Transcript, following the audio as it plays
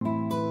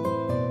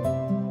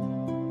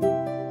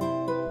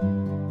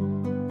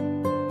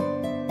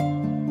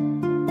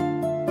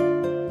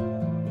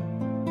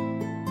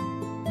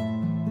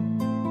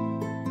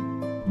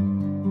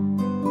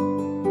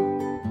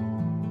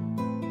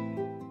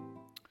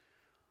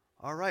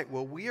All right,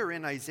 well, we are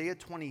in Isaiah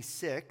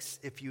 26.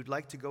 If you'd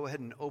like to go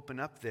ahead and open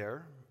up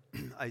there,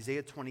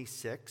 Isaiah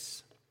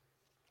 26.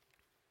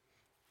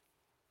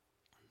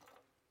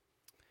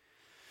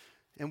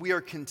 And we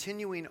are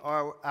continuing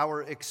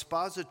our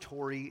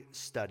expository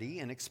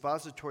study. And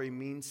expository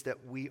means that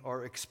we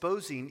are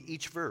exposing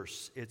each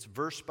verse. It's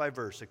verse by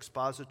verse,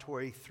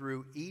 expository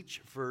through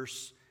each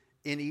verse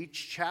in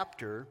each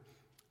chapter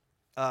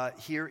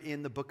here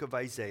in the book of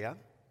Isaiah.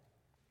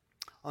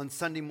 On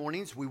Sunday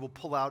mornings, we will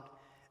pull out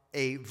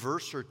a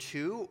verse or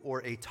two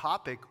or a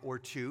topic or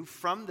two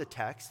from the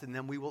text, and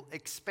then we will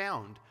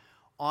expound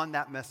on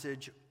that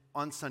message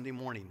on Sunday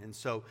morning. And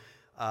so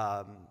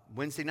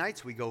Wednesday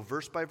nights, we go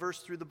verse by verse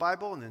through the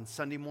Bible, and then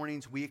Sunday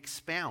mornings, we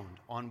expound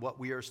on what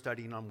we are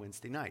studying on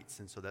Wednesday nights.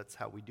 And so that's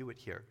how we do it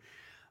here.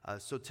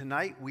 So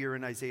tonight, we are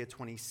in Isaiah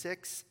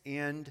 26,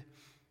 and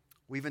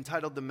we've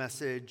entitled the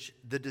message,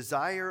 The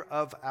Desire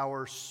of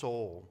Our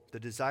Soul. The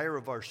Desire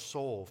of Our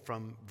Soul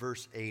from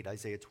verse 8.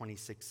 Isaiah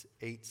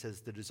 26:8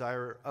 says, The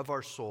desire of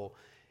our soul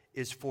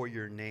is for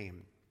your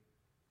name.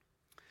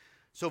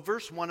 So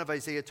verse 1 of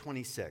Isaiah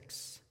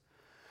 26.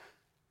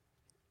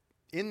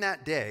 In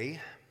that day,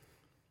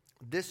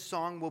 this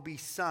song will be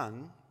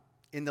sung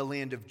in the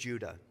land of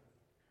Judah.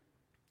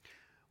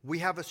 We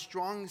have a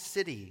strong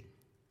city.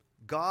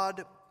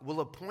 God will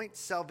appoint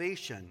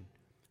salvation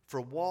for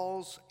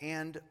walls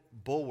and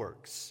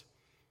bulwarks.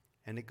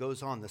 And it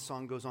goes on, the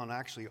song goes on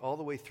actually all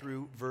the way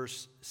through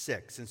verse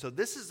 6. And so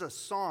this is a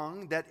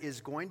song that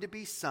is going to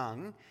be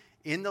sung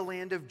in the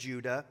land of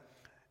Judah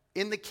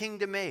in the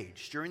kingdom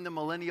age, during the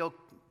millennial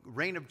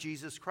reign of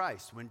Jesus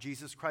Christ, when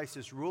Jesus Christ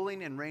is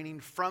ruling and reigning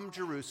from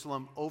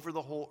Jerusalem over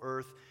the whole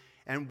earth.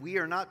 And we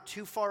are not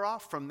too far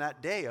off from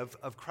that day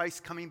of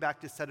Christ coming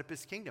back to set up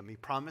his kingdom. He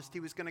promised he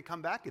was going to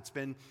come back. It's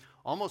been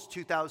almost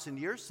 2,000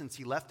 years since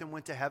he left and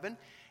went to heaven.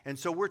 And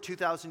so we're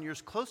 2,000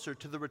 years closer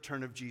to the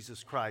return of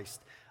Jesus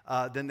Christ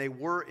than they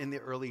were in the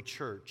early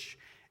church.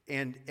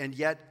 And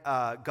yet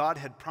God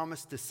had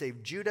promised to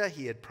save Judah.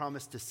 He had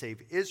promised to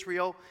save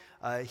Israel.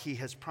 He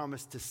has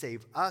promised to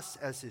save us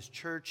as his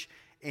church.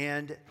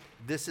 And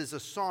this is a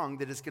song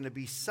that is going to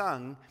be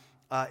sung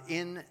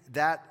in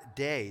that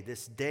day,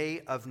 this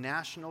day of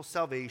national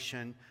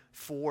salvation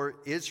for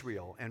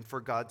Israel and for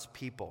God's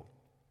people.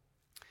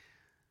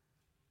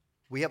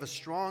 We have a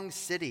strong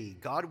city.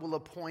 God will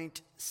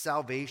appoint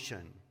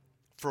salvation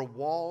for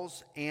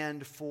walls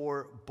and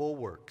for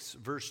bulwarks.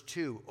 Verse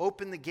 2,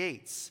 open the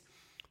gates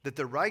that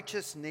the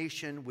righteous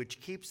nation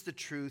which keeps the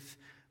truth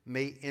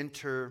may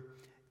enter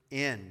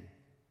in.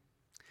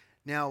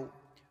 Now,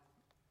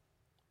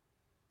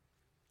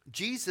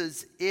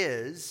 Jesus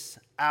is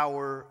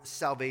our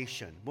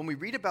salvation. When we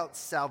read about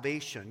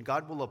salvation,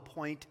 God will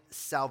appoint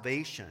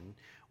salvation.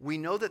 We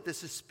know that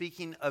this is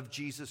speaking of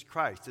Jesus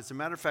Christ. As a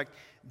matter of fact,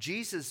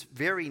 Jesus'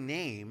 very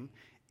name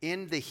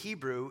in the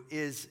Hebrew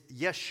is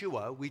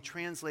Yeshua. We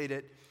translate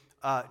it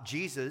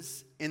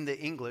Jesus in the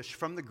English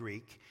from the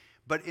Greek.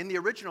 But in the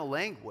original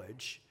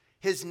language,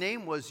 his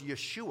name was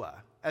Yeshua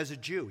as a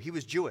Jew. He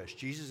was Jewish.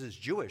 Jesus is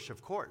Jewish,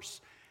 of course.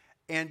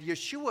 And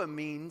Yeshua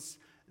means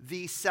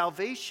the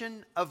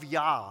salvation of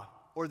Yah,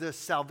 or the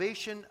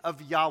salvation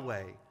of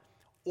Yahweh,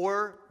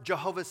 or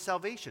Jehovah's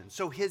salvation.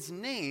 So his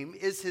name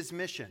is his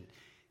mission.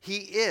 He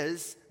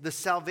is the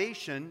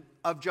salvation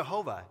of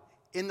Jehovah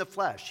in the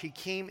flesh. He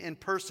came in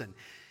person.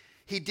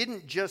 He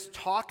didn't just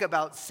talk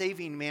about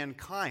saving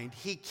mankind.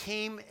 He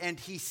came and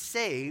he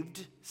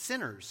saved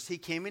sinners. He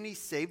came and he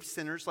saved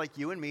sinners like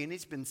you and me, and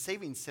he's been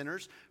saving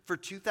sinners for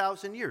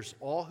 2,000 years.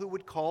 All who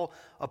would call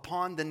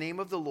upon the name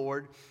of the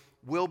Lord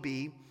will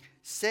be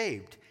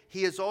saved.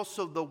 He is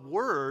also the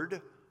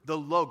Word, the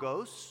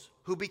Logos,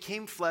 who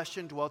became flesh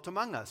and dwelt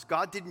among us.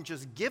 God didn't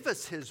just give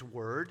us his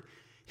Word.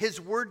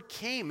 His Word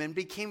came and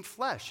became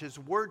flesh. His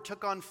Word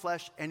took on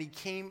flesh, and he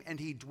came and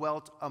he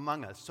dwelt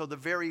among us. So the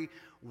very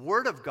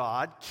Word of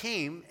God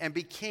came and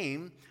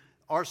became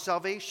our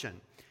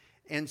salvation.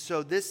 And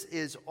so this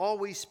is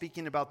always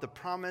speaking about the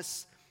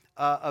promise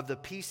of the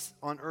peace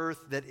on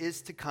earth that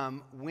is to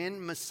come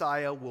when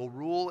Messiah will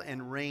rule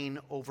and reign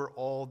over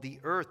all the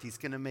earth. He's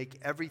going to make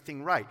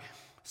everything right.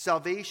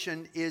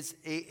 Salvation is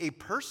a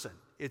person.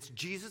 It's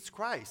Jesus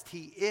Christ.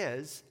 He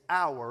is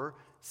our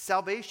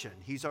salvation.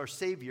 He's our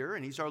Savior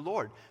and he's our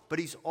Lord. But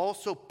he's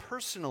also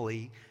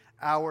personally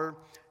our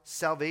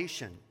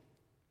salvation.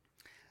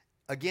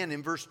 Again,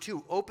 in verse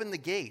 2, open the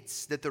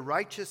gates that the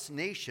righteous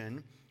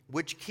nation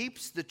which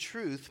keeps the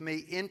truth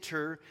may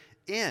enter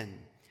in.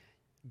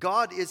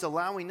 God is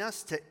allowing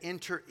us to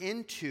enter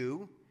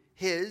into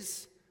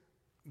his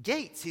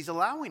gates. He's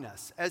allowing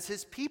us as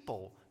his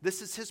people.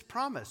 This is his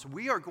promise.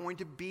 We are going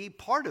to be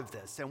part of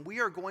this, and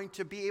we are going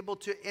to be able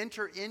to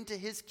enter into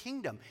his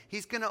kingdom.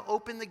 He's going to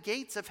open the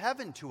gates of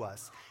heaven to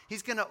us.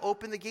 He's going to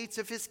open the gates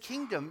of his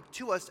kingdom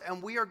to us,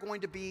 and we are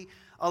going to be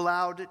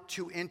allowed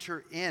to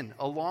enter in,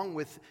 along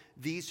with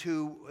these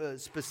who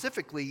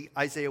specifically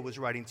Isaiah was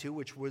writing to,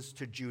 which was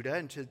to Judah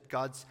and to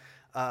God's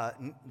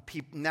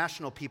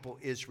national people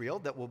Israel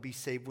that will be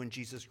saved when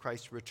Jesus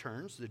Christ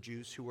returns. The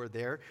Jews who are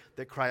there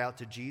that cry out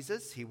to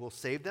Jesus, he will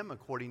save them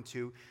according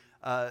to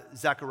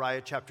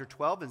Zechariah chapter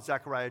 12 and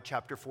Zechariah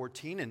chapter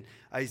 14 and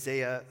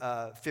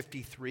Isaiah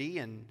 53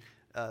 and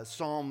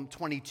Psalm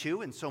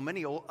 22 and so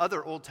many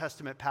other Old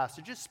Testament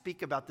passages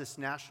speak about this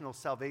national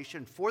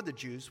salvation for the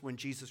Jews when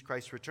Jesus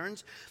Christ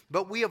returns.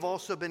 But we have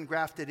also been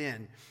grafted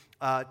in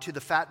to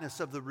the fatness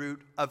of the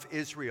root of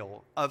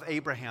Israel, of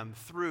Abraham,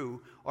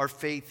 through our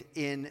faith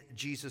in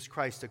Jesus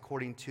Christ,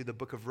 according to the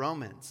book of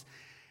Romans.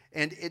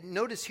 And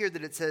notice here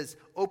that it says,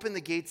 open the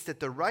gates that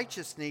the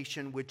righteous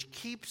nation which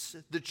keeps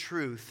the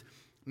truth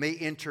may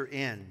enter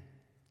in.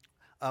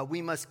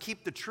 We must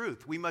keep the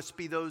truth. We must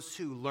be those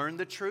who learn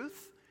the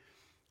truth.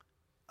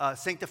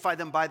 Sanctify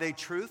them by thy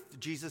truth.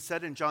 Jesus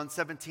said in John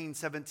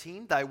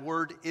 17:17, thy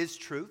word is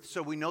truth.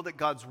 So we know that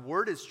God's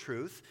word is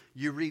truth.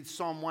 You read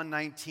Psalm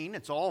 119,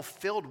 it's all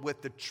filled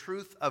with the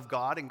truth of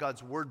God and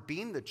God's word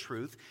being the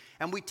truth.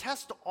 And we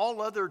test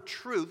all other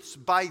truths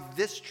by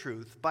this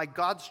truth, by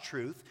God's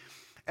truth.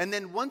 And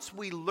then once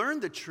we learn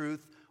the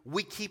truth,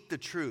 we keep the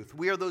truth.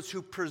 We are those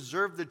who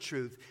preserve the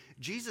truth.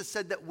 Jesus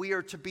said that we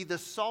are to be the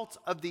salt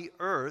of the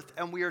earth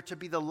and we are to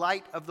be the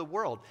light of the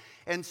world.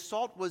 And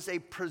salt was a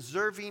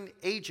preserving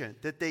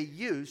agent that they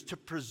used to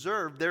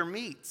preserve their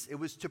meats. It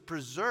was to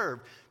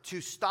preserve,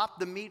 to stop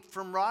the meat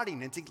from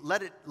rotting and to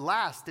let it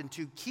last and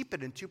to keep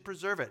it and to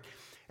preserve it.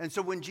 And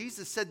so when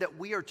Jesus said that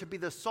we are to be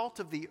the salt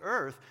of the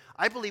earth,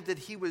 I believe that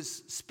he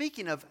was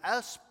speaking of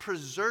us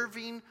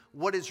preserving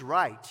what is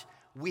right.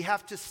 We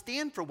have to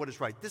stand for what is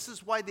right. This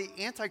is why the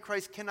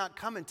Antichrist cannot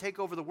come and take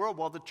over the world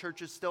while the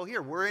church is still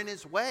here. We're in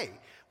his way.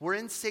 We're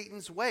in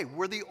Satan's way.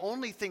 We're the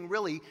only thing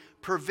really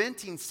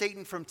preventing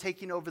Satan from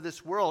taking over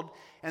this world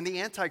and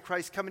the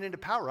Antichrist coming into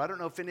power. I don't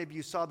know if any of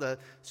you saw the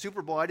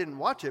Super Bowl. I didn't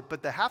watch it,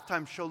 but the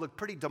halftime show looked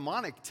pretty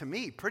demonic to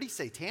me, pretty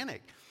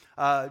satanic,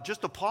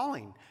 just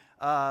appalling,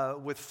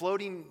 with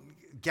floating,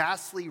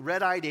 ghastly,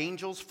 red-eyed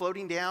angels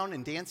floating down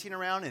and dancing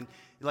around and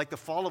like the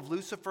fall of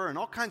Lucifer and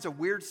all kinds of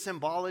weird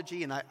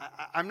symbology. And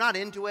I'm not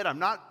into it. I'm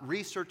not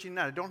researching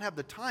that. I don't have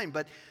the time.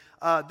 But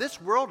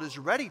this world is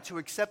ready to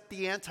accept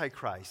the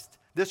Antichrist.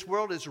 This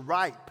world is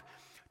ripe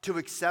to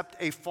accept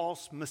a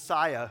false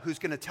Messiah who's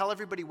going to tell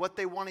everybody what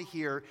they want to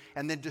hear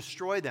and then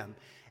destroy them.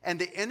 And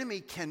the enemy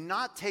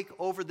cannot take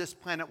over this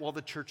planet while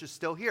the church is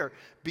still here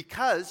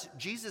because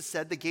Jesus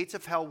said the gates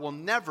of hell will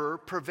never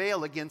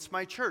prevail against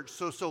my church.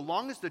 So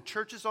long as the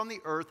church is on the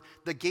earth,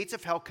 the gates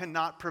of hell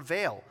cannot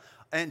prevail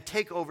and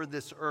take over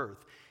this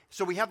earth.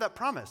 So we have that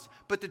promise.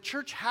 But the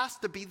church has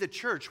to be the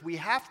church. We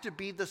have to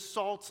be the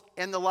salt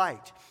and the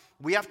light.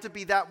 We have to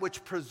be that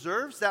which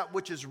preserves, that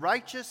which is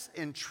righteous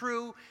and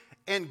true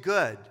and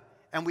good.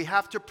 And we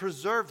have to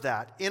preserve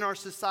that in our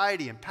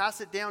society and pass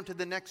it down to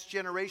the next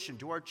generation,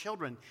 to our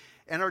children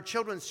and our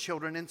children's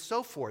children and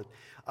so forth.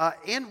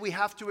 And we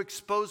have to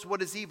expose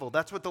what is evil.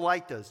 That's what the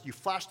light does. You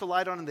flash the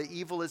light on and the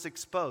evil is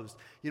exposed.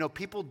 You know,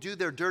 people do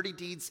their dirty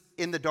deeds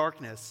in the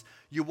darkness.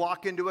 You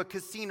walk into a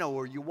casino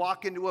or you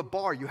walk into a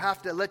bar. You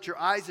have to let your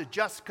eyes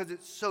adjust because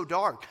it's so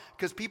dark.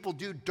 Because people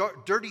do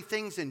dirty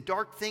things and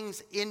dark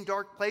things in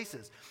dark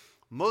places.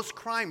 Most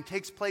crime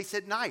takes place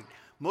at night.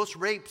 Most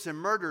rapes and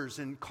murders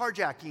and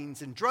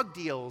carjackings and drug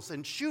deals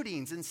and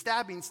shootings and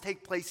stabbings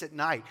take place at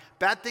night.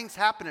 Bad things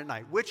happen at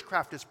night.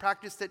 Witchcraft is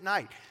practiced at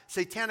night.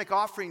 Satanic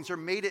offerings are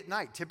made at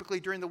night, typically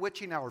during the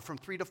witching hour from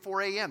 3 to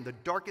 4 a.m., the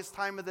darkest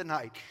time of the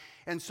night.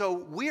 And so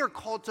we are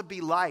called to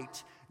be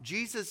light.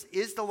 Jesus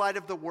is the light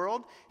of the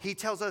world. He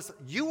tells us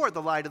you are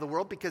the light of the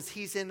world because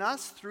he's in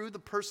us through the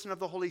person of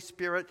the Holy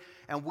Spirit,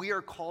 and we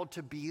are called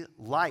to be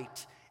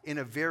light in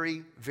a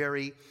very,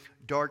 very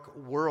dark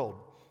world.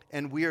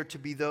 And we are to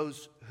be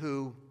those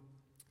who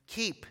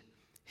keep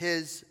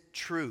his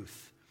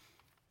truth.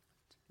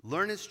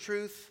 Learn his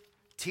truth,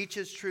 teach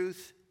his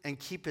truth, and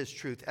keep his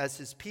truth as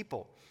his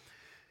people.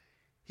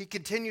 He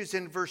continues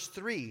in verse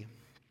 3,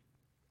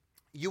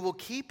 you will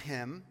keep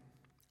him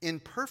in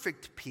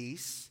perfect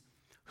peace,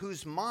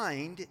 whose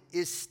mind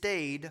is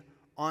stayed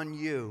on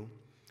you,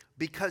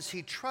 because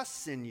he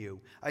trusts in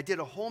you. I did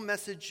a whole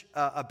message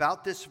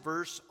about this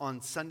verse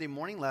on Sunday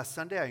morning, last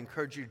Sunday. I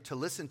encourage you to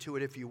listen to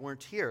it if you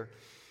weren't here.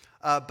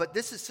 But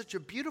this is such a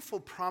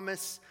beautiful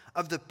promise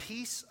of the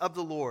peace of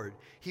the Lord.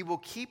 He will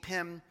keep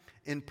him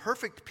in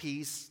perfect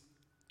peace,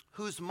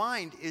 whose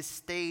mind is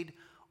stayed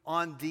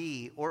on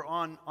thee or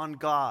on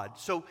God.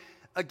 So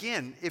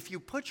again, if you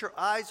put your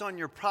eyes on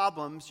your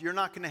problems, you're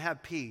not going to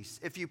have peace.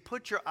 If you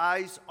put your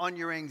eyes on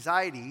your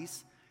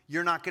anxieties,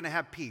 you're not going to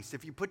have peace.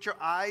 If you put your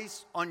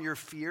eyes on your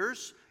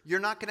fears, you're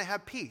not going to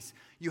have peace.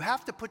 You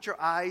have to put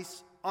your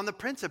eyes on the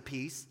Prince of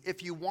Peace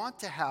if you want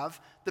to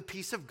have the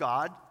peace of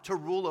God to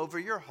rule over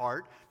your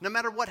heart, no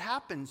matter what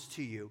happens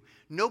to you.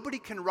 Nobody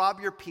can rob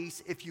your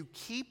peace if you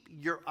keep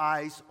your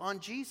eyes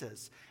on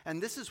Jesus.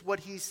 And this is what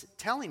he's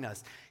telling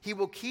us. He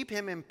will keep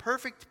him in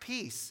perfect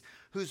peace,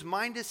 whose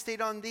mind is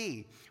stayed on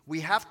thee. We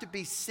have to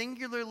be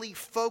singularly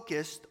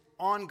focused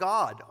on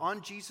God,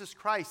 on Jesus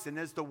Christ. And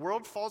as the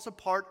world falls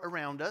apart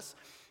around us,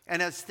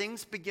 And as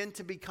things begin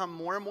to become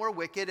more and more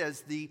wicked,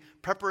 as the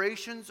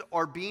preparations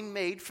are being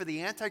made for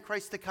the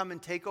Antichrist to come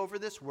and take over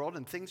this world,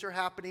 and things are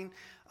happening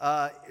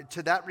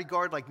to that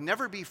regard like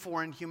never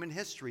before in human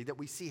history that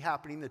we see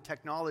happening. The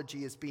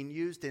technology is being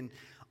used in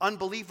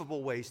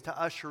unbelievable ways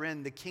to usher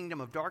in the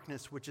kingdom of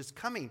darkness, which is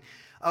coming.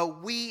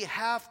 We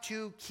have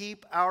to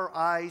keep our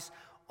eyes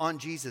on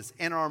Jesus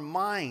and our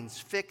minds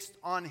fixed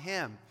on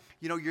him.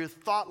 You know, your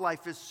thought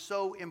life is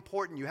so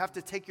important. You have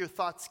to take your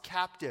thoughts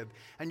captive,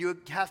 and you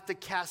have to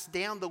cast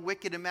down the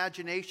wicked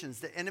imaginations.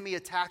 The enemy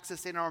attacks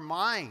us in our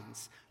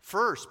minds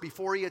first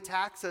before he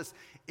attacks us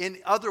in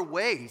other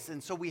ways.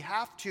 And so we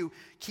have to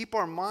keep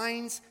our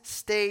minds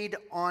stayed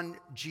on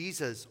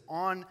Jesus,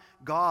 on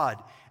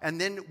God. And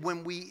then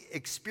when we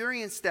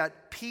experience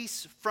that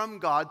peace from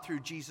God through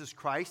Jesus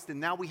Christ, and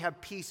now we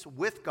have peace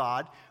with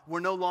God, we're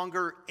no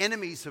longer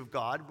enemies of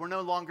God. We're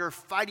no longer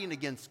fighting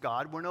against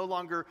God. We're no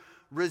longer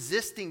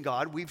resisting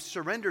God. We've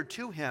surrendered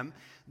to him.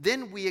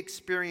 Then we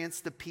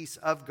experience the peace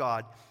of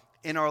God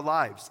in our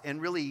lives.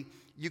 And really,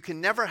 you can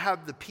never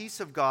have the peace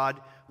of God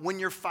when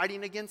you're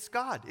fighting against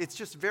God. It's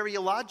just very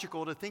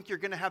illogical to think you're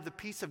going to have the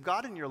peace of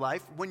God in your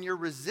life when you're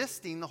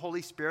resisting the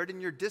Holy Spirit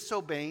and you're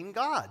disobeying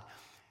God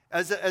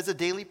as a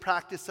daily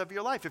practice of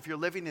your life. If you're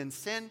living in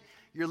sin,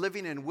 you're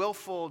living in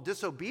willful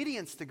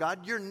disobedience to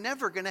God, you're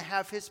never going to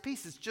have his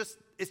peace.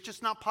 It's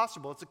just not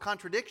possible. It's a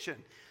contradiction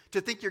to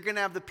think you're going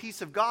to have the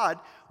peace of God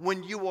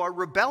when you are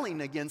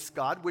rebelling against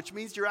God, which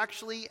means you're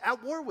actually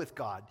at war with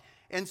God.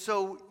 And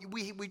so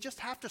we just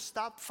have to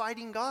stop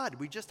fighting God.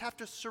 We just have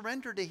to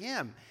surrender to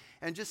him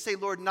and just say,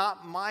 Lord,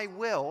 not my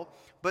will,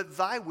 but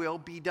thy will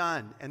be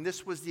done. And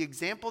this was the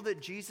example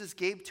that Jesus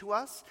gave to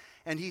us.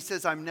 And he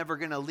says, I'm never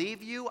going to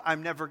leave you.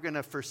 I'm never going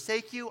to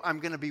forsake you. I'm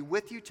going to be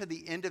with you to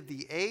the end of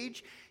the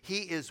age. He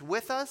is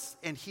with us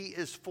and he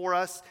is for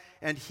us,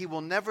 and he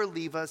will never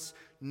leave us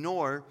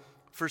nor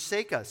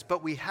forsake us.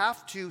 But we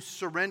have to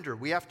surrender.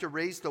 We have to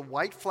raise the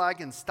white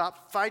flag and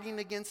stop fighting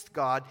against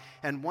God.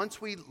 And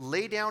once we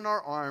lay down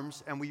our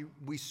arms and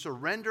we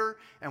surrender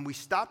and we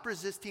stop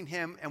resisting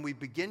him and we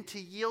begin to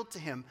yield to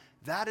him,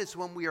 that is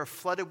when we are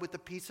flooded with the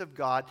peace of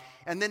God.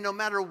 And then no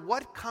matter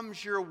what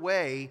comes your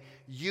way,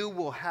 you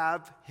will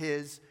have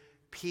his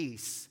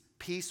peace,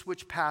 peace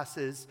which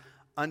passes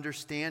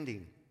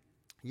understanding.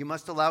 You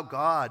must allow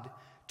God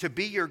to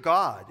be your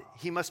God.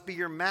 He must be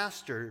your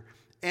master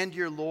and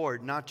your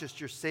Lord, not just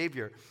your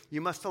Savior.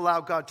 You must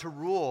allow God to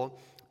rule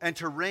and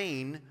to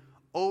reign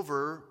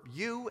over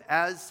you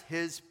as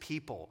his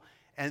people.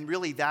 And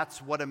really,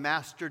 that's what a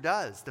master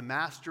does. The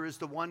master is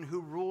the one who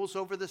rules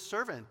over the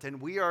servant,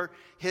 and we are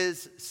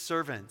his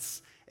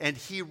servants, and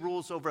he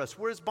rules over us.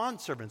 We're his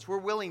bondservants. We're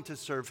willing to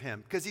serve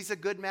him because he's a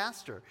good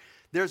master.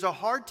 There's a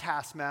hard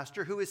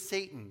taskmaster who is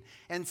Satan,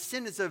 and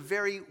sin is a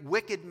very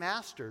wicked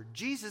master.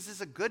 Jesus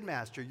is a good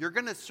master. You're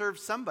going to serve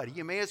somebody.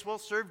 You may as well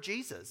serve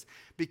Jesus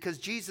because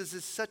Jesus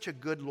is such a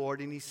good Lord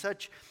and he's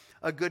such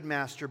a good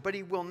master, but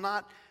he will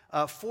not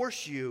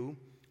force you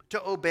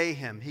to obey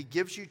him. He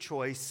gives you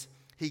choice.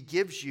 He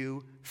gives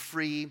you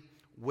free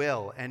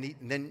will, and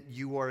then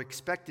you are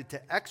expected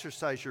to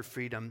exercise your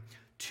freedom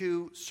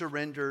to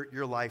surrender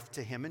your life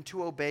to him and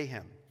to obey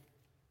him,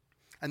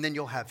 and then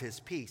you'll have his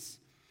peace.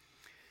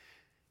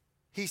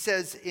 He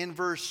says in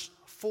verse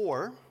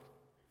 4,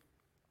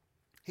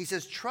 he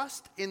says,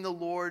 trust in the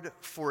Lord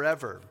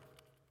forever.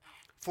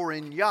 For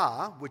in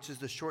Yah, which is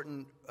the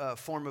shortened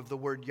form of the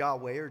word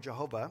Yahweh or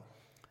Jehovah,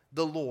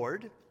 the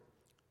Lord,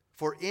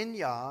 for in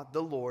Yah,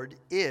 the Lord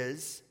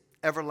is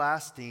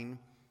everlasting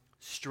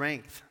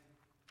strength.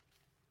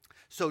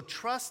 So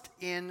trust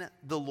in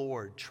the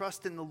Lord.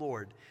 Trust in the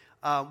Lord.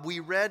 We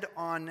read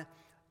on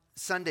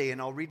Sunday,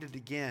 and I'll read it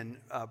again,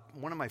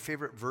 one of my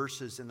favorite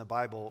verses in the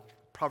Bible,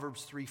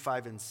 Proverbs 3,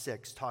 5, and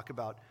 6 talk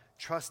about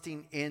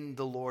trusting in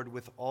the Lord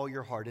with all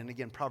your heart. And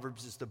again,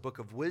 Proverbs is the book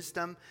of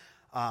wisdom.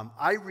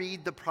 I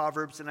read the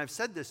Proverbs, and I've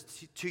said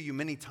this to you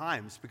many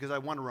times because I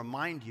want to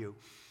remind you.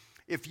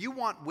 If you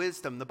want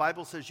wisdom, the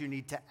Bible says you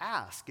need to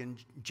ask. And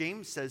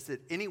James says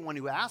that anyone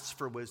who asks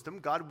for wisdom,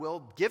 God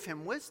will give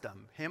him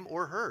wisdom, him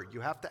or her.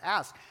 You have to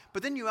ask.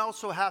 But then you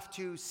also have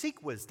to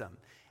seek wisdom.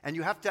 And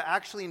you have to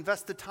actually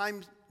invest the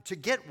time to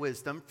get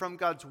wisdom from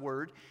God's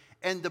word.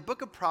 And the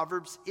book of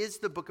Proverbs is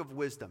the book of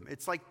wisdom.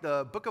 It's like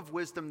the book of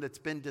wisdom that's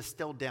been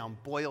distilled down,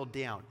 boiled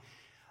down.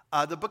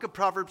 The book of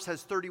Proverbs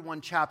has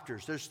 31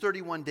 chapters. There's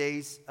 31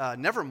 days,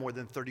 never more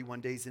than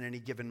 31 days in any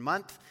given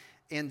month.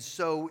 And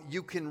so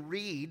you can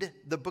read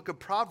the book of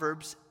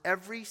Proverbs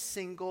every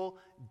single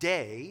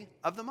day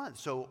of the month.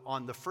 So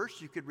on the 1st,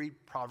 you could read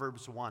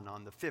Proverbs 1.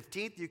 On the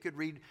 15th, you could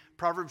read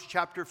Proverbs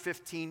chapter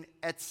 15,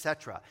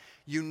 etc.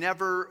 You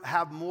never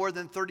have more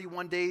than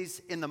 31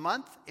 days in the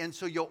month, and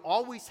so you'll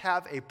always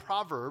have a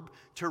proverb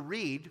to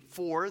read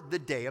for the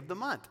day of the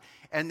month.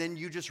 And then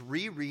you just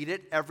reread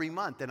it every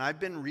month. And I've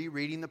been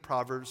rereading the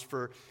Proverbs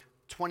for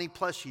 20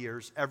 plus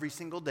years every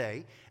single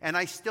day, and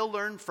I still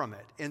learn from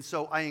it. And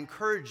so I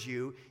encourage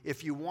you,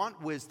 if you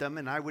want wisdom,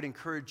 and I would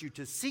encourage you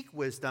to seek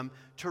wisdom,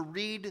 to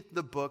read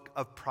the book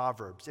of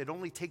Proverbs. It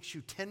only takes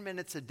you 10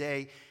 minutes a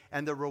day,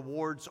 and the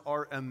rewards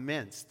are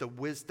immense, the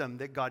wisdom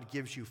that God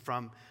gives you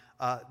from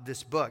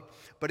this book.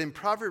 But in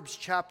Proverbs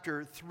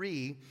chapter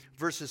 3,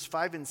 verses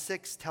 5 and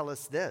 6 tell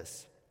us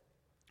this: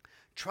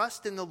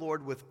 trust in the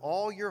Lord with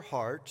all your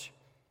heart.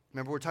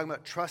 Remember, we're talking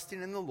about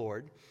trusting in the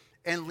Lord.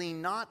 And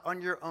lean not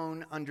on your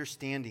own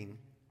understanding.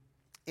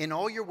 In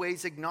all your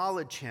ways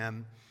acknowledge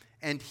him,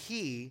 and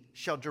he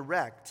shall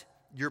direct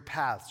your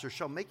paths, or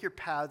shall make your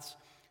paths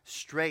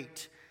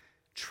straight.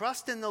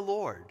 Trust in the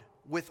Lord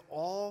with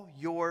all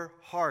your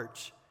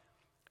heart,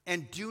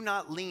 and do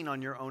not lean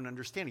on your own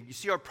understanding. You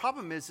see, our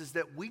problem is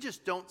that we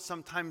just don't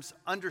sometimes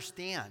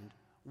understand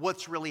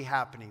what's really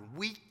happening.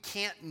 We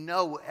can't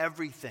know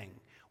everything.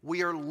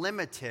 We are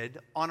limited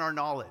on our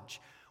knowledge.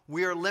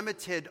 We are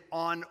limited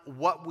on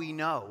what we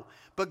know,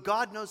 but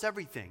God knows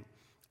everything.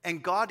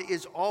 And God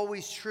is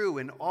always true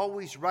and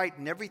always right,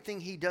 and everything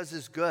he does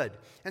is good.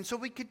 And so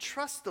we could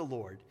trust the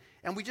Lord,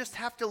 and we just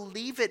have to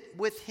leave it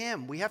with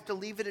him. We have to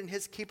leave it in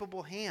his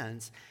capable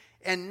hands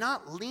and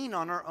not lean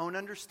on our own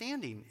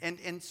understanding.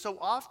 And so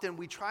often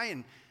we try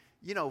and,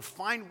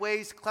 find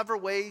ways, clever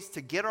ways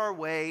to get our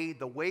way,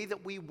 the way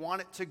that we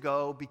want it to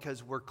go,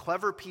 because we're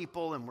clever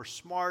people and we're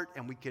smart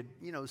and we could,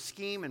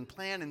 scheme and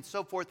plan and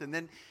so forth. And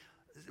then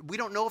we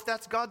don't know if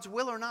that's God's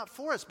will or not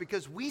for us,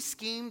 because we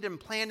schemed and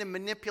planned and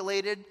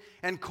manipulated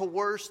and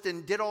coerced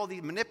and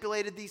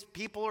manipulated these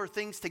people or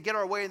things to get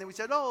our way. And then we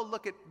said, oh,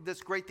 look at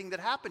this great thing that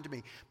happened to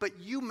me. But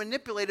you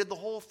manipulated the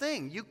whole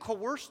thing. You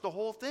coerced the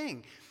whole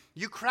thing.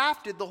 You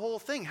crafted the whole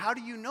thing. How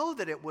do you know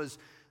that it was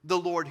the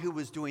Lord who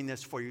was doing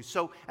this for you?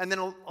 So, and then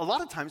a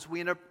lot of times we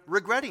end up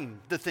regretting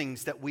the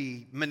things that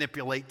we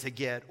manipulate to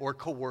get or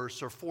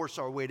coerce or force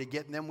our way to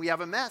get. And then we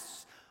have a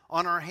mess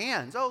on our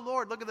hands. Oh,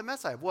 Lord, look at the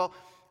mess I have. Well,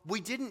 we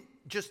didn't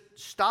just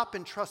stop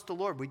and trust the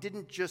Lord. We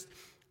didn't just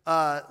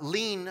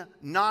lean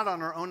not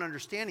on our own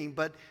understanding,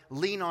 but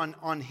lean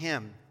on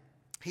him.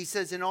 He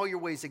says, in all your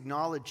ways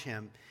acknowledge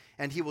him,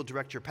 and he will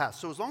direct your path.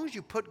 So as long as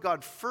you put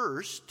God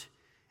first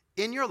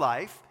in your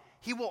life,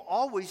 he will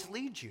always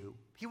lead you.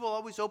 He will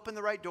always open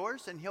the right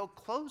doors, and he'll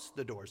close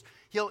the doors.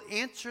 He'll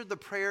answer the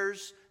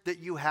prayers that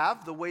you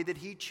have the way that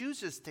he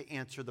chooses to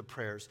answer the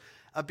prayers.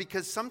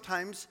 Because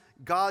sometimes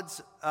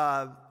God's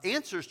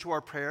answers to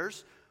our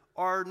prayers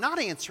are not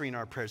answering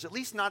our prayers, at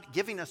least not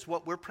giving us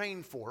what we're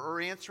praying for,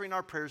 or answering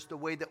our prayers the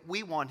way that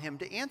we want him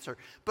to answer.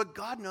 But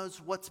God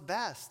knows what's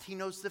best. He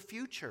knows the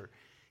future.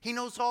 He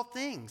knows all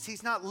things.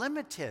 He's not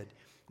limited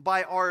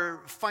by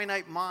our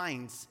finite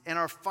minds and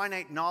our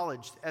finite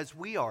knowledge as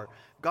we are.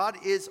 God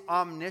is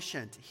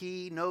omniscient.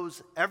 He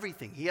knows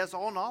everything. He has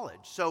all knowledge.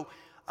 So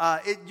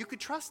you could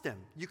trust him.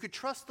 You could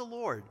trust the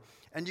Lord.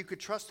 And you could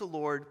trust the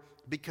Lord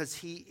because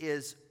he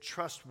is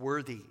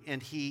trustworthy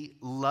and he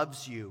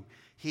loves you.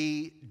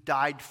 He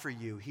died for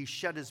you. He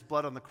shed his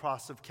blood on the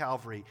cross of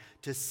Calvary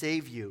to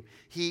save you.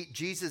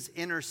 Jesus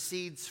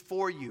intercedes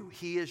for you.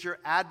 He is your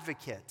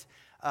advocate.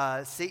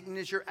 Satan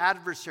is your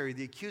adversary,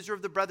 the accuser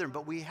of the brethren.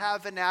 But we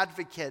have an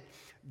advocate,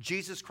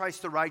 Jesus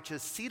Christ the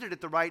righteous, seated at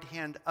the right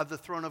hand of the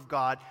throne of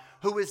God,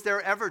 who is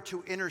there ever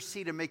to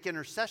intercede and make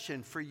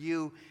intercession for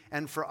you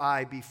and for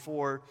I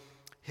before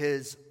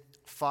his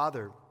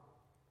Father.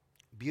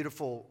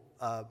 Beautiful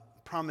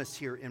promise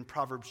here in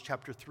Proverbs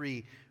chapter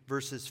 3,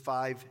 verses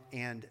 5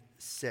 and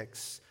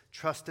 6.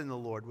 Trust in the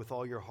Lord with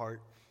all your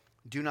heart.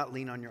 Do not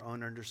lean on your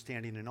own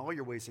understanding. In all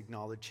your ways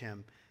acknowledge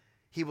him.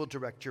 He will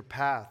direct your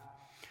path.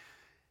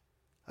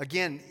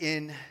 Again,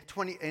 in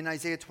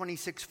Isaiah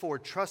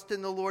 26:4, trust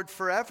in the Lord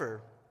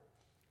forever.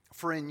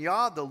 For in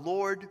Yah the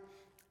Lord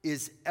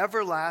is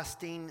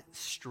everlasting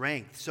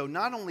strength. So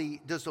not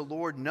only does the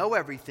Lord know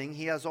everything,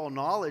 he has all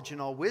knowledge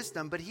and all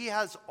wisdom, but he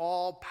has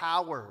all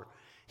power.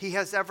 He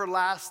has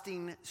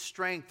everlasting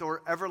strength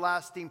or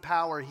everlasting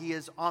power. He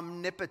is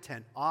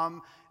omnipotent,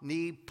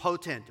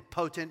 omnipotent.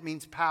 Potent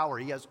means power.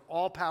 He has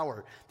all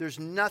power. There's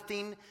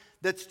nothing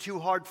that's too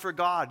hard for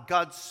God.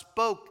 God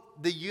spoke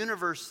the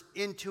universe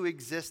into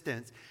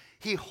existence.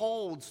 He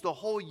holds the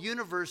whole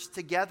universe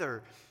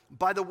together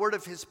by the word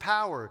of his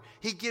power.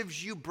 He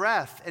gives you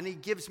breath, and he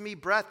gives me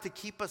breath to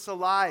keep us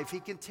alive. He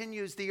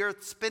continues the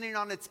earth spinning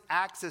on its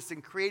axis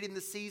and creating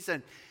the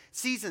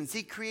seasons.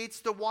 He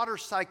creates the water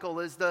cycle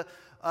as the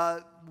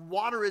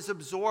water is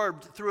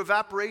absorbed through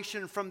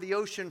evaporation from the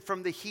ocean,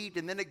 from the heat,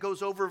 and then it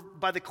goes over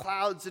by the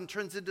clouds and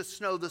turns into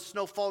snow. The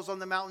snow falls on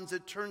the mountains,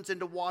 it turns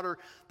into water.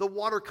 The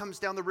water comes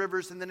down the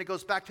rivers, and then it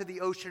goes back to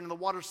the ocean, and the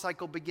water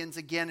cycle begins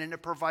again, and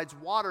it provides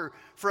water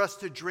for us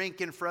to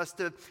drink and for us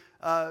to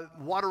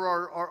water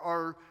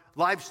our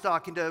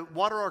livestock and to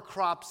water our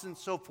crops and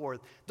so forth.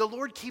 The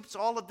Lord keeps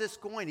all of this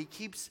going. He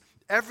keeps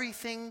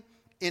everything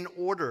in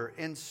order,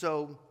 and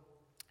so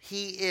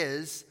he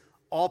is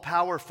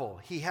all-powerful.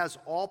 He has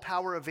all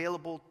power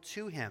available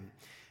to him.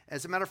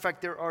 As a matter of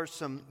fact, there are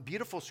some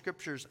beautiful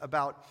scriptures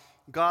about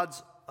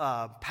God's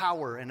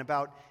power and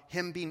about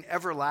him being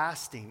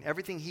everlasting.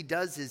 Everything he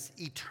does is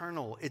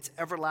eternal. It's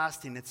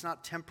everlasting. It's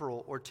not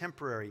temporal or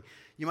temporary.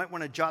 You might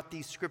want to jot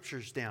these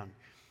scriptures down.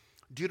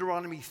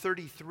 Deuteronomy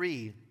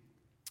 33,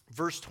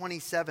 verse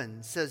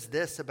 27 says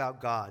this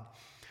about God.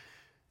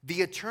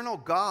 The eternal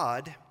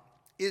God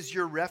is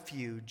your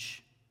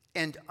refuge,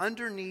 and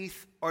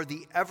underneath are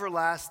the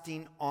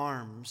everlasting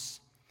arms.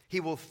 He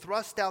will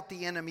thrust out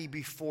the enemy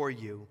before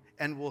you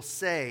and will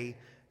say,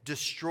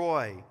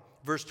 destroy.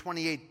 Verse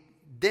 28,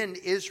 then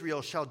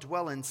Israel shall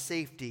dwell in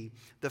safety,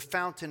 the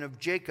fountain of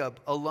Jacob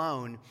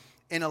alone,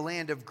 in a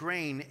land of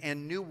grain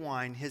and new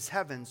wine. His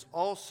heavens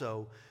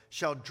also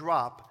shall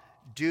drop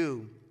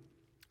dew.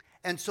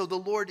 And so the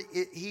Lord,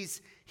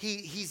 He's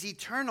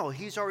eternal.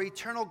 He's our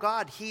eternal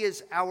God. He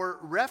is our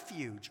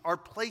refuge, our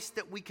place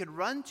that we could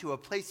run to, a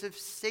place of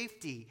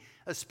safety,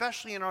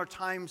 especially in our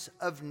times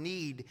of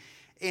need.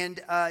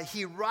 And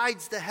he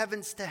rides the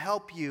heavens to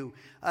help you,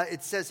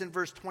 it says in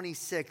verse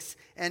 26,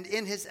 and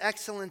in his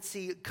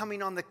excellency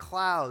coming on the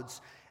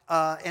clouds,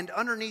 and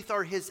underneath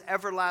are his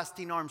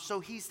everlasting arms. So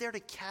he's there to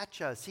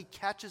catch us. He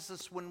catches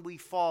us when we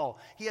fall.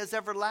 He has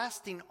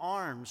everlasting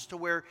arms to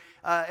where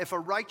if a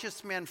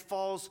righteous man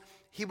falls,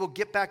 he will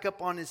get back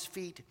up on his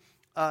feet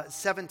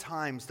 7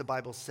 times, the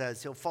Bible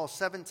says. He'll fall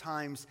 7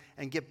 times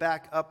and get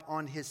back up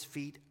on his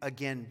feet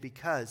again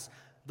because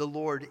the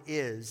Lord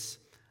is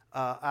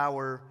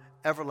our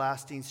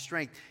everlasting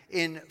strength.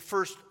 In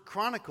 1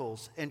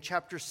 Chronicles, in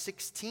chapter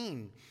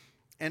 16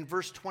 and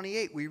verse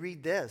 28, we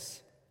read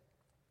this.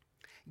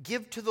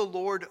 Give to the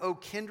Lord, O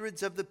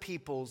kindreds of the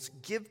peoples.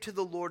 Give to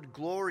the Lord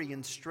glory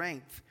and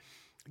strength.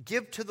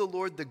 Give to the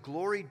Lord the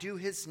glory due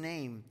his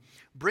name.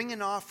 Bring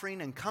an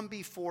offering and come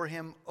before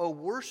him. O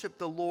worship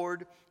the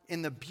Lord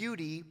in the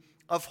beauty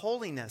of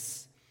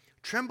holiness.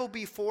 Tremble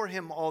before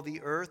him, all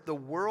the earth. The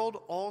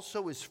world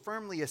also is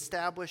firmly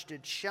established.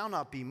 It shall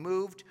not be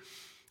moved.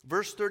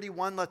 Verse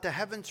 31, let the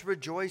heavens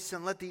rejoice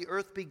and let the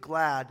earth be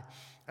glad.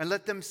 And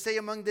let them say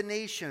among the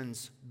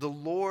nations, the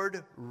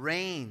Lord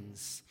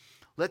reigns.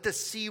 Let the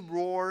sea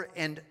roar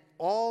and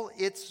all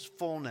its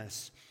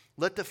fullness.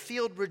 Let the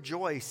field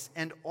rejoice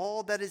and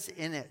all that is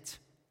in it.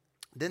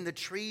 Then the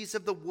trees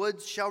of the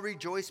woods shall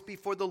rejoice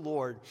before the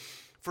Lord,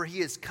 for he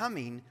is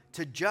coming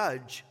to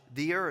judge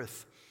the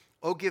earth.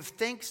 Oh, give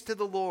thanks to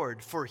the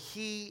Lord, for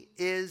he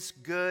is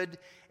good,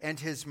 and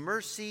his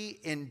mercy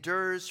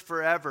endures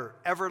forever.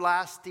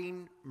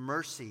 Everlasting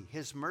mercy.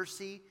 His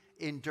mercy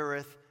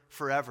endureth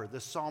forever. The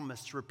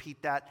psalmists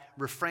repeat that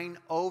refrain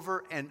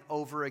over and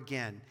over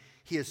again.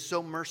 He is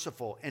so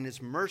merciful, and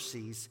his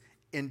mercies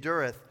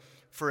endureth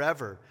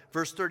forever.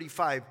 Verse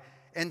 35,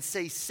 and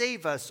say,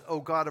 save us, O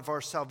God of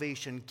our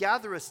salvation.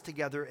 Gather us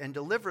together and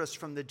deliver us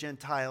from the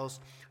Gentiles,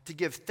 to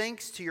give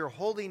thanks to your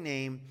holy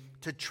name,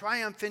 to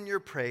triumph in your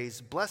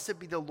praise. Blessed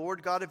be the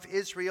Lord God of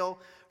Israel,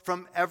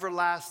 from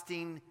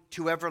everlasting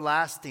to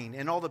everlasting.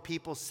 And all the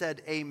people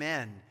said,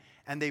 amen.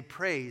 And they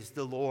praised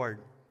the Lord.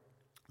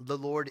 The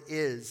Lord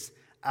is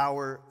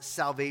our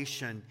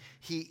salvation.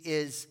 He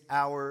is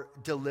our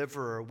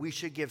deliverer. We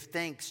should give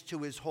thanks to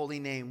his holy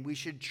name. We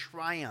should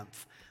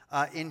triumph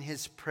in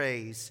his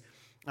praise.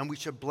 And we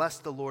should bless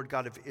the Lord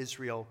God of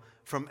Israel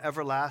from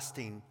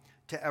everlasting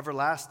to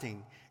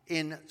everlasting.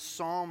 In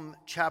Psalm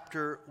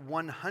chapter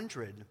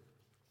 100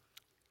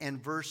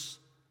 and verse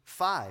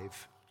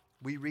 5,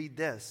 we read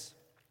this.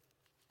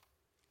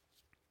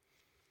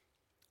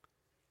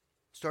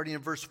 Starting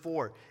in verse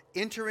 4,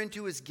 enter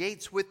into his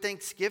gates with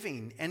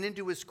thanksgiving and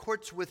into his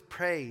courts with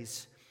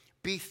praise.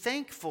 Be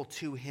thankful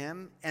to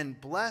him and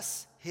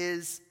bless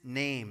his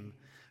name.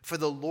 For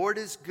the Lord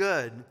is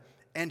good,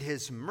 and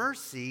his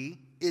mercy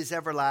is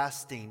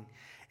everlasting,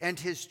 and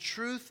his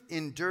truth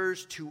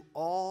endures to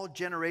all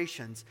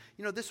generations.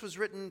 You know, this was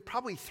written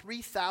probably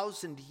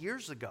 3,000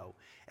 years ago,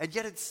 and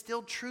yet it's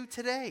still true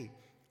today.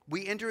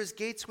 We enter his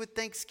gates with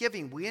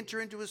thanksgiving. We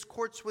enter into his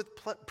courts with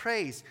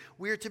praise.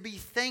 We are to be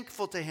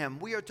thankful to him.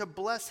 We are to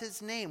bless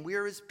his name. We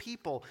are his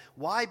people.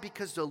 Why?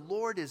 Because the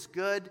Lord is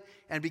good,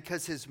 and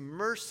because his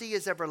mercy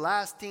is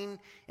everlasting,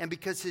 and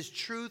because his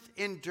truth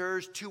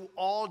endures to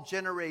all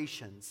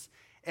generations.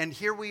 And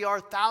here we are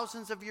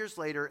thousands of years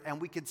later,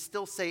 and we can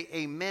still say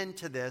amen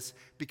to this,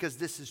 because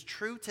this is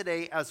true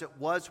today as it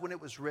was when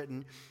it was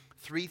written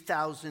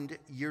 3,000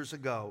 years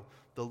ago.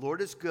 The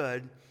Lord is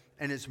good,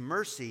 and his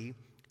mercy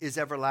is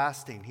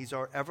everlasting. He's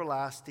our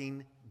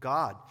everlasting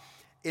God.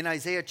 In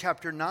Isaiah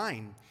chapter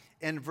 9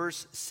 and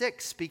verse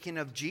 6, speaking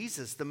of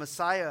Jesus, the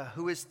Messiah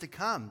who is to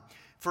come,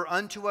 for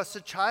unto us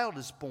a child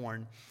is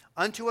born,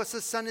 unto us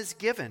a son is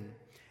given,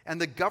 and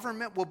the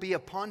government will be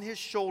upon his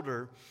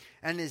shoulder,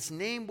 and his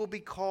name will be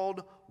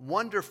called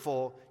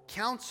Wonderful,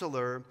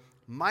 Counselor,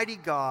 Mighty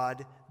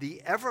God,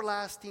 the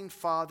Everlasting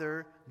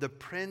Father, the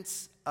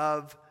Prince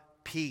of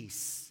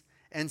Peace.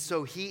 And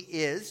so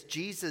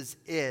Jesus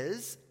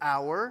is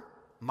our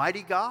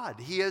mighty God.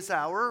 He is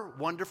our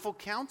wonderful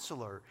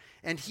counselor,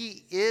 and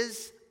he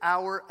is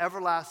our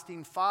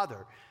everlasting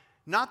Father.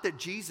 Not that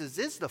Jesus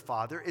is the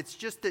Father, it's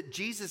just that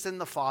Jesus and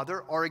the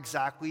Father are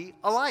exactly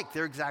alike.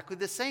 They're exactly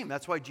the same.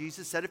 That's why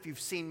Jesus said, if you've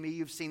seen me,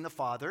 you've seen the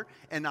Father,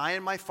 and I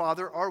and my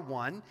Father are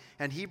one.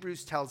 And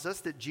Hebrews tells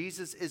us that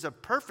Jesus is a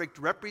perfect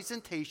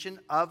representation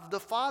of the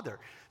Father.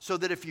 So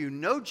that if you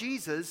know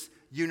Jesus,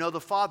 you know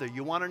the Father.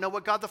 You want to know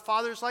what God the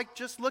Father is like?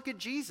 Just look at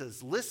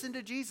Jesus. Listen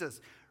to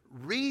Jesus.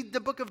 Read the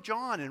book of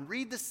John and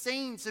read the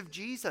sayings of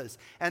Jesus.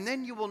 And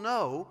then you will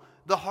know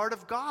the heart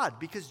of God,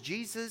 because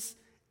Jesus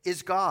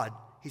is God.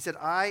 He said,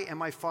 I and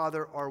my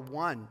Father are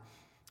one.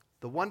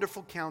 The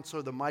wonderful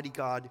Counselor, the mighty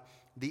God,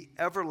 the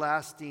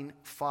everlasting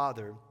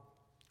Father,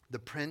 the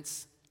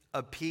Prince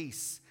of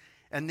Peace.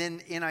 And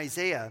then in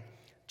Isaiah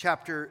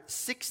chapter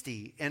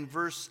 60 and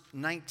verse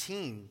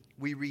 19,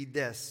 we read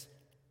this.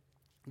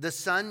 The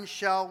sun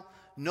shall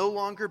no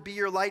longer be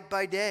your light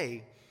by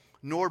day,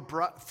 nor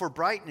for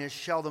brightness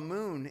shall the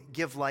moon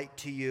give light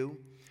to you,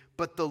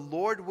 but the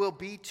Lord will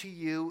be to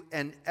you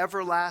an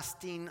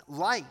everlasting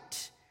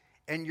light,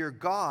 and your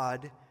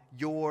God,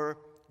 your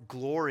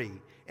glory.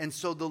 And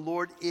so the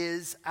Lord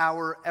is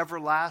our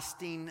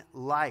everlasting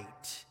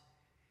light.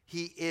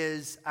 He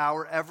is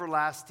our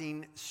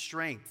everlasting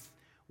strength.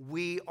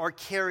 We are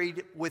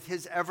carried with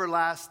his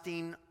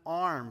everlasting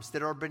arms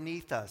that are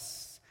beneath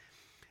us.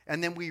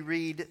 And then we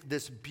read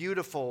this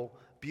beautiful,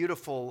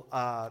 beautiful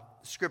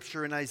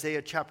scripture in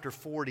Isaiah chapter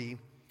 40,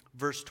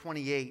 verse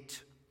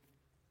 28.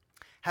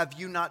 Have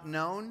you not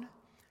known?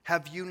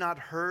 Have you not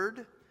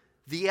heard?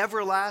 The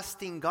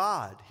everlasting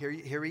God, here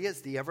he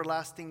is, the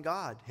everlasting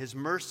God. His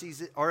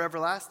mercies are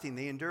everlasting,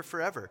 they endure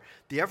forever.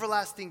 The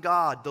everlasting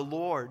God, the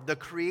Lord, the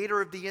creator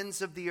of the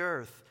ends of the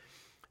earth,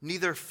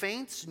 neither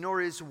faints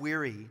nor is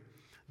weary.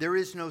 There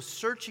is no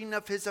searching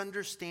of his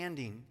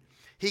understanding.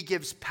 He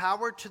gives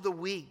power to the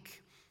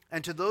weak,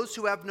 and to those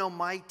who have no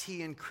might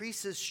he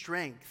increases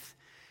strength.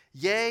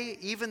 Yea,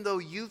 even though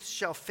youths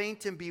shall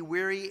faint and be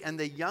weary, and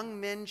the young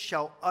men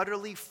shall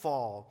utterly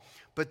fall.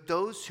 But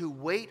those who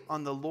wait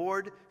on the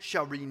Lord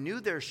shall renew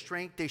their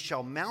strength. They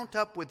shall mount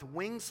up with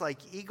wings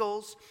like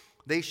eagles.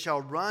 They shall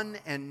run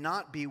and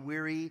not be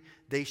weary.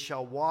 They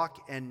shall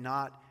walk and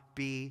not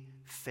be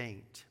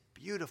faint.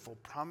 Beautiful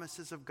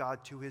promises of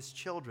God to his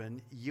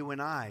children, you and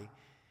I.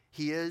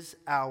 He is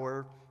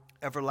our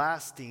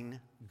everlasting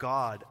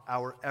God,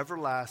 our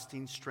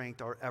everlasting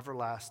strength, our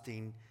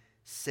everlasting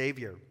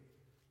Savior.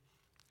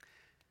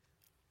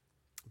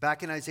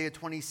 Back in Isaiah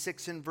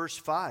 26 and verse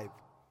 5.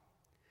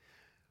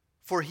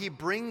 For he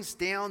brings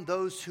down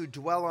those who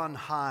dwell on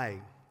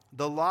high.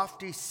 The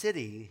lofty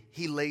city,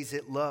 he lays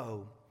it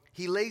low.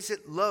 He lays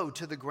it low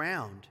to the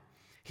ground.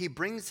 He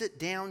brings it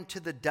down to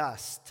the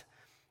dust.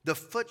 The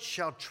foot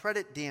shall tread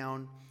it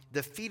down,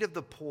 the feet of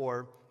the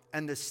poor,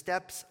 and the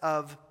steps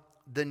of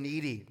the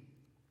needy.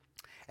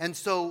 And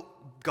so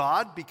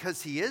God,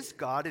 because he is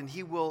God and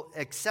he will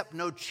accept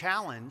no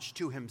challenge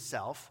to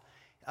himself,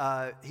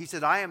 he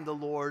said, I am the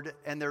Lord,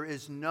 and there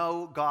is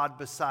no God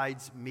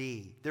besides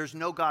me. There's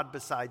no God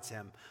besides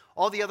him.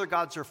 All the other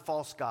gods are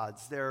false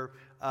gods. They're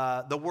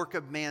the work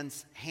of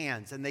man's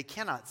hands, and they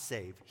cannot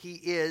save. He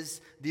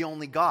is the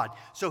only God.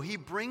 So he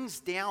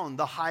brings down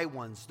the high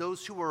ones,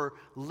 those who are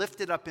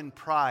lifted up in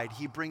pride.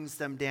 He brings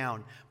them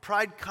down.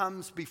 Pride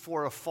comes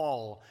before a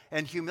fall,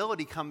 and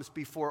humility comes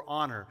before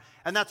honor.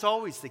 And that's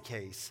always the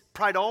case.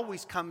 Pride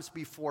always comes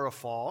before a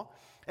fall.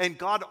 And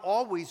God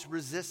always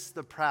resists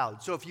the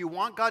proud. So if you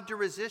want God to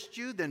resist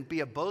you, then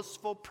be a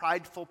boastful,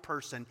 prideful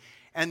person.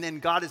 And then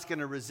God is going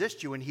to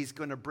resist you and he's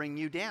going to bring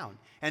you down.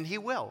 And he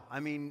will.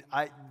 I mean,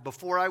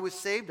 before I was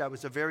saved, I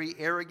was a very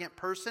arrogant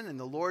person, and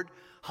the Lord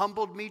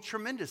humbled me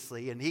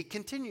tremendously. And he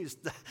continues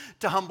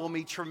to humble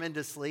me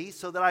tremendously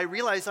so that I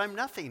realize I'm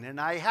nothing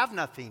and I have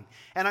nothing.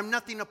 And I'm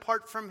nothing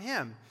apart from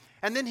him.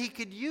 And then he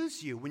could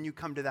use you when you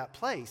come to that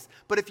place.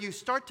 But if you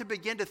start to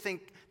begin to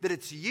think that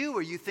it's you,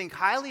 or you think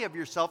highly of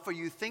yourself, or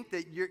you think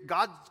that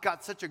God's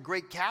got such a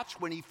great catch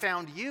when he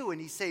found you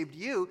and he saved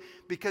you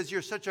because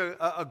you're such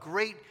a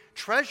great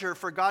treasure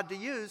for God to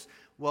use,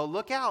 well,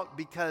 look out,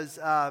 because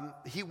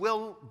he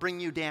will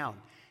bring you down.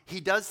 He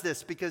does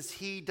this because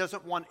he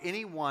doesn't want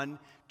anyone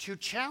to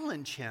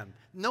challenge him.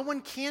 No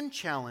one can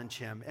challenge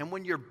him. And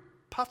when you're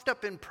puffed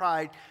up in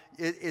pride,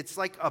 it's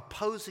like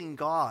opposing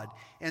God.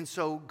 And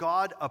so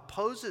God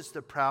opposes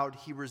the proud.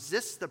 He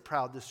resists the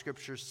proud, the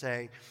scriptures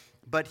say,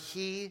 but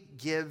he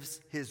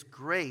gives his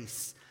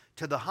grace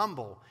to the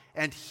humble,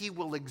 and he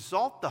will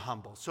exalt the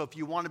humble. So if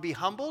you want to be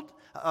humbled,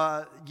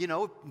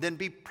 then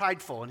be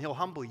prideful and he'll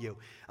humble you.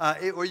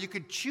 Or you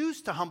could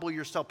choose to humble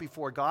yourself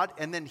before God,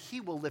 and then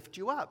he will lift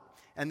you up.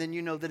 And then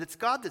you know that it's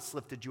God that's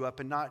lifted you up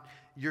and not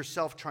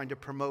yourself trying to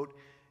promote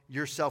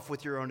yourself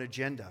with your own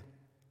agenda.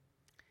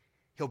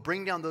 He'll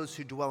bring down those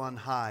who dwell on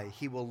high.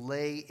 He will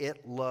lay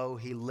it low.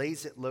 He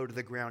lays it low to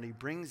the ground. He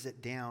brings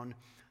it down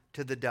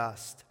to the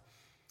dust.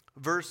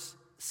 Verse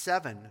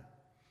 7.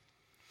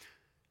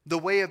 The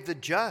way of the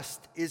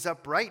just is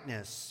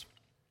uprightness.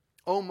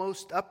 O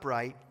most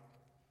upright,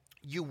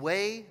 you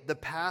weigh the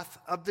path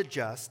of the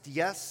just.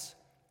 Yes,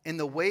 in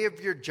the way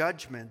of your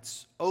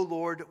judgments, O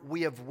Lord,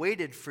 we have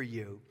waited for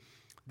you.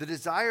 The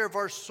desire of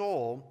our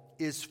soul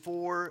is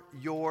for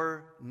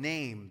your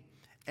name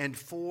and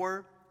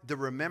for the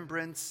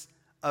remembrance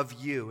of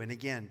you. And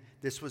again,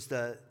 this was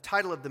the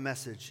title of the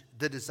message.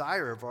 The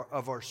desire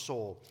of our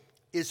soul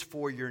is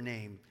for your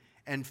name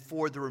and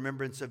for the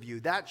remembrance of you.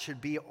 That should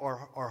be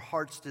our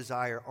heart's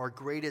desire, our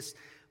greatest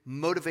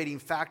motivating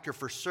factor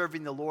for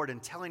serving the Lord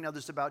and telling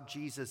others about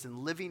Jesus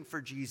and living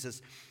for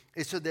Jesus,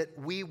 is so that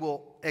we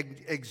will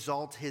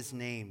exalt his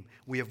name.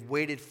 We have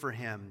waited for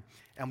him,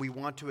 and we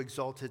want to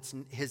exalt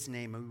his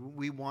name. And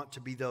we want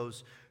to be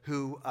those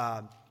who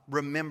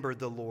remember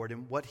the Lord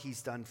and what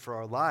he's done for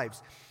our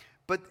lives.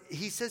 But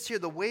he says here,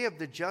 the way of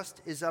the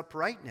just is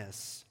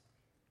uprightness.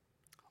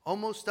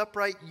 Almost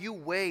upright, you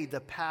weigh the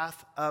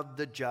path of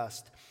the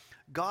just.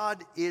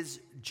 God is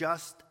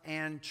just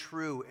and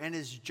true, and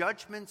his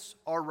judgments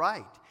are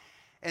right.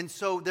 And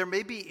so there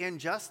may be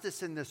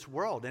injustice in this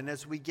world. And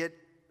as we get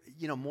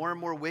more and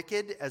more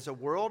wicked as a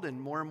world and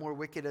more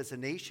wicked as a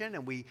nation,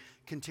 and we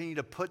continue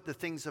to put the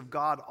things of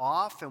God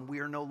off, and we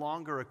are no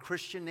longer a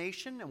Christian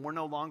nation, and we're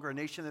no longer a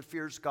nation that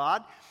fears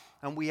God,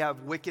 and we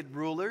have wicked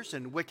rulers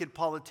and wicked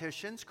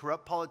politicians,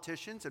 corrupt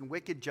politicians and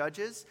wicked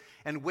judges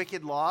and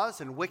wicked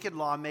laws and wicked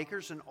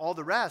lawmakers and all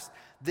the rest,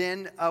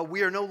 then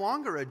we are no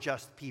longer a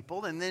just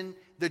people, and then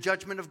the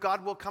judgment of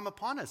God will come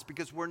upon us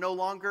because we're no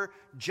longer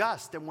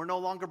just and we're no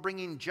longer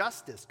bringing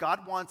justice.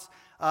 God wants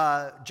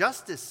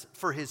justice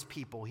for his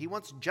people. He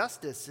wants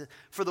justice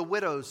for the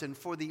widows and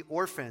for the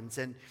orphans.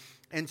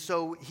 And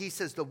so he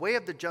says, the way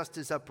of the just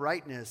is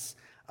uprightness,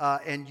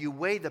 and you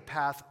weigh the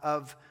path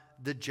of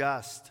the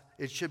just.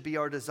 It should be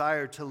our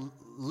desire to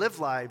live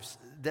lives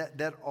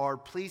that are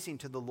pleasing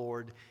to the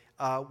Lord,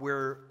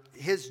 where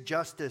his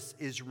justice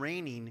is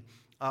reigning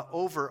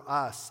over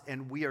us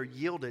and we are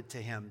yielded to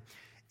him.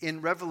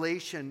 In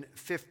Revelation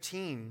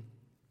 15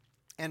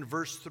 and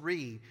verse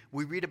 3,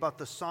 we read about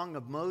the song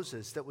of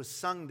Moses that was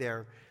sung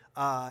there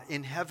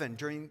in heaven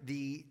during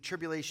the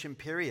tribulation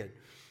period.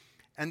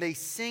 And they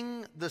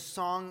sing the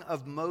song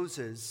of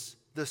Moses,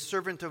 the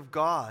servant of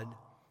God,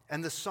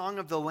 and the song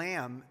of the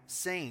Lamb,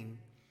 saying,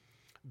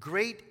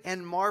 great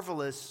and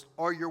marvelous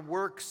are your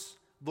works,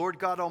 Lord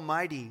God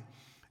Almighty.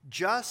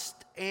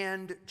 Just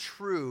and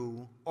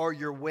true are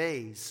your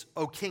ways,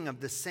 O King of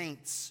the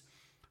saints.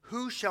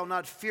 Who shall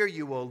not fear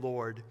you, O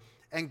Lord,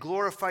 and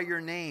glorify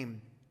your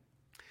name?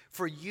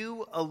 For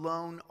you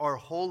alone are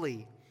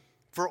holy.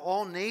 For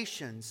all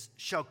nations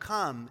shall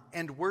come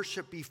and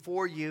worship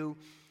before you,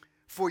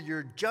 for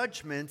your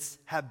judgments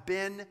have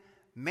been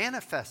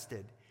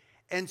manifested.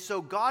 And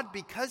so God,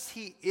 because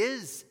he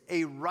is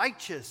a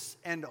righteous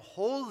and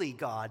holy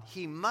God,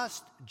 he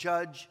must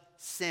judge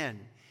sin.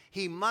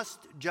 He must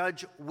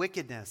judge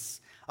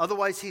wickedness.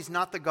 Otherwise, he's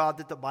not the God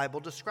that the Bible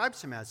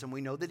describes him as. And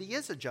we know that he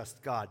is a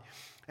just God.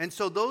 And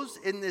so those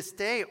in this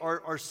day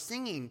are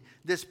singing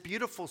this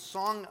beautiful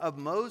song of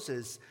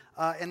Moses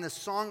and the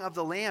song of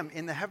the Lamb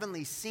in the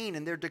heavenly scene.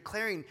 And they're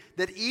declaring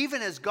that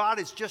even as God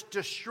is just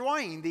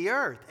destroying the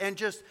earth and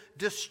just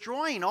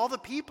destroying all the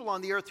people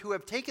on the earth who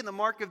have taken the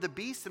mark of the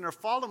beast and are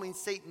following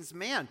Satan's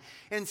man,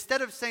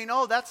 instead of saying,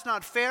 oh, that's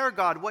not fair,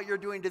 God, what you're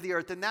doing to the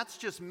earth, and that's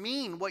just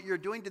mean what you're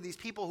doing to these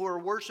people who are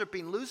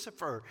worshiping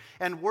Lucifer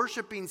and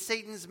worshiping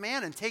Satan's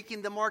man and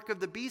taking the mark of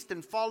the beast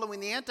and following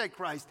the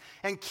Antichrist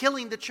and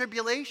killing the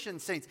tribulation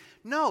saints.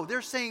 No,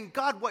 they're saying,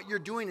 God, what you're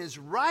doing is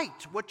right.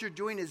 What you're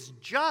doing is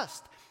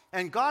just.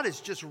 And God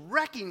is just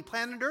wrecking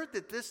planet Earth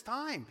at this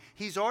time.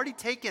 He's already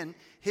taken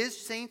his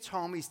saints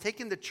home. He's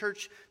taken the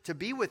church to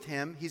be with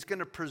him. He's going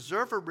to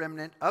preserve a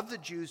remnant of the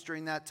Jews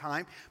during that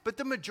time. But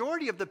the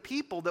majority of the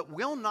people that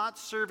will not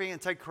serve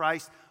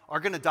Antichrist are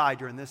going to die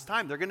during this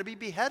time. They're going to be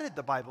beheaded,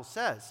 the Bible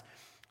says.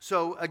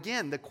 So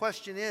again, the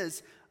question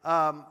is,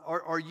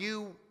 are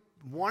you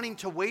wanting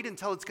to wait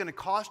until it's going to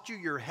cost you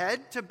your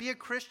head to be a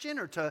Christian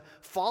or to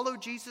follow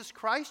Jesus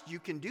Christ? You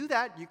can do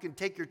that. You can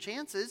take your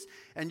chances,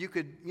 and you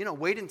could,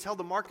 wait until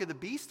the mark of the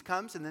beast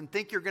comes and then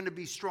think you're going to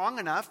be strong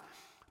enough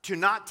to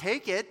not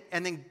take it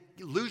and then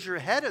lose your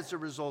head as a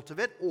result of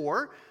it.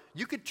 Or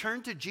you could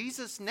turn to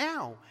Jesus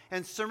now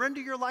and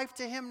surrender your life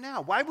to him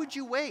now. Why would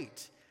you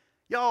wait?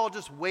 I'll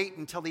just wait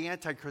until the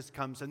Antichrist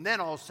comes and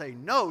then I'll say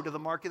no to the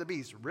mark of the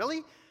beast.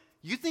 Really?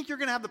 You think you're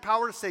going to have the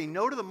power to say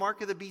no to the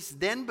mark of the beast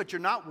then, but you're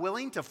not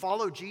willing to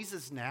follow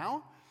Jesus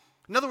now?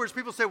 In other words,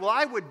 people say, well,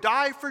 I would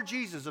die for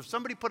Jesus. If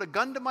somebody put a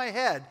gun to my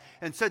head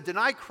and said,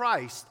 deny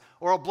Christ,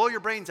 or I'll blow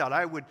your brains out.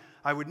 I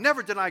would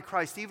never deny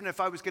Christ, even if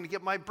I was going to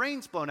get my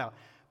brains blown out.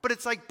 But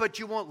it's like, but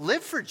you won't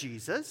live for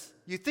Jesus.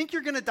 You think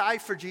you're going to die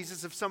for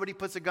Jesus if somebody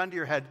puts a gun to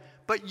your head,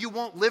 but you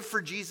won't live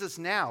for Jesus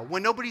now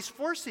when nobody's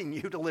forcing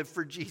you to live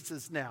for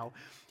Jesus now.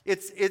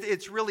 It's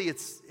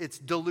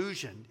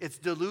delusion. It's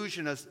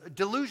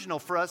delusional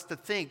for us to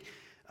think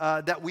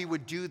that we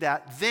would do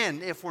that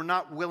then if we're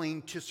not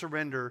willing to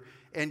surrender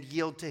and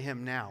yield to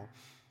him now.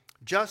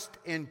 Just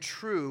and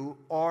true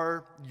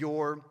are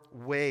your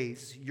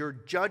ways. Your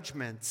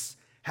judgments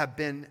have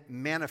been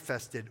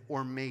manifested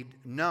or made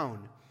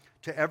known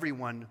to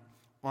everyone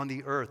on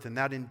the earth. And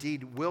that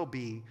indeed will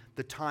be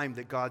the time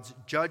that God's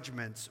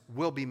judgments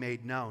will be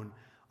made known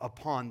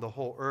upon the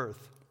whole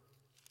earth.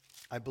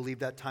 I believe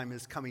that time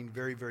is coming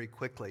very, very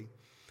quickly.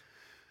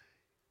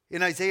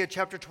 In Isaiah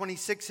chapter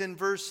 26 in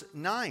verse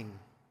 9,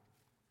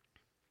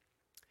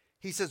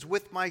 he says,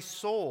 "With my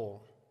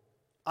soul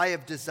I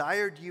have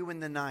desired you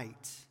in the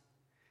night.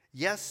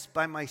 Yes,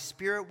 by my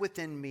spirit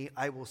within me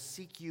I will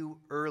seek you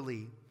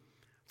early.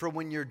 For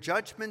when your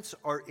judgments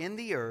are in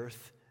the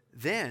earth,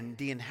 then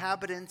the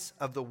inhabitants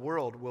of the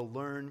world will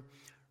learn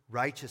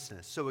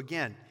righteousness." So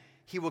again,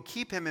 he will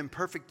keep him in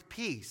perfect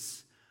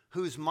peace,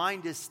 whose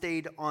mind is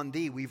stayed on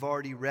thee. We've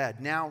already read.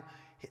 Now,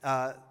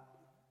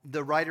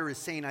 the writer is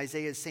saying,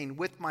 Isaiah is saying,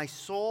 "With my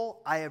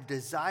soul I have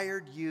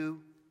desired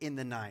you in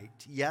the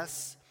night.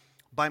 Yes,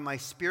 by my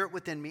spirit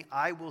within me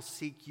I will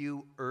seek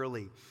you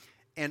early."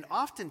 And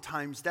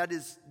oftentimes that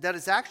is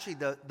actually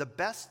the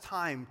best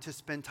time to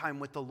spend time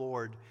with the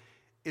Lord,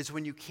 is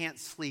when you can't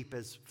sleep.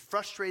 As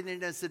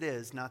frustrating as it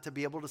is not to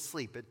be able to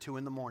sleep at 2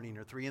 in the morning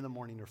or 3 in the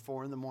morning or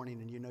 4 in the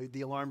morning, and you know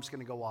the alarm's going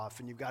to go off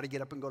and you've got to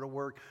get up and go to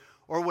work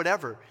or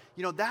whatever.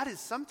 You know, that is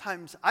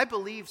sometimes, I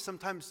believe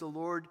sometimes the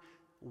Lord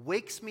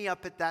wakes me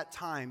up at that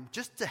time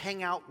just to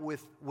hang out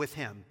with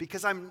him,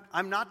 because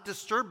I'm not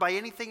disturbed by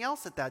anything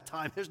else at that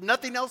time. There's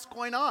nothing else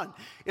going on.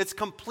 It's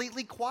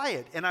completely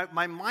quiet, and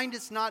my mind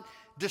is not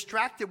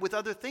distracted with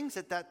other things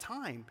at that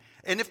time.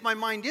 And if my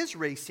mind is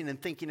racing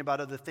and thinking about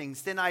other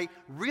things, then I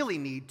really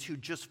need to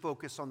just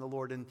focus on the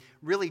Lord and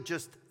really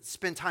just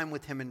spend time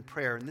with him in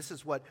prayer. And this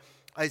is what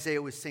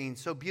Isaiah was saying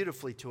so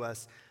beautifully to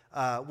us.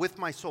 With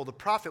my soul, the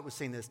prophet was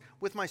saying this,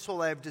 "With my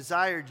soul I have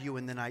desired you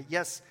in the night.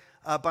 Yes,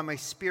 by my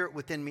spirit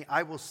within me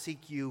I will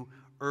seek you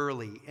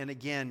early." And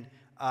again,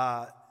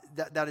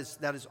 that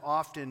is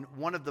often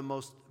one of the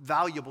most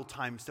valuable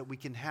times that we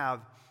can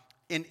have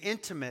in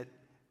intimate,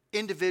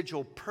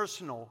 individual,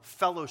 personal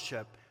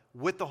fellowship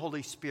with the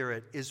Holy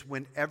Spirit, is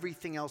when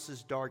everything else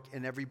is dark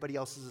and everybody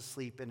else is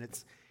asleep and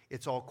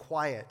it's all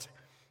quiet.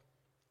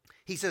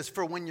 He says,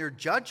 "For when your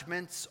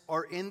judgments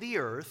are in the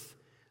earth,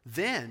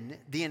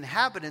 then the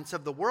inhabitants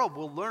of the world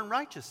will learn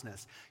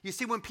righteousness." You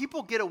see, when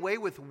people get away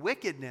with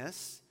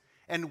wickedness,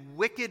 and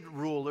wicked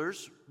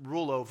rulers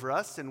rule over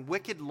us, and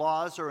wicked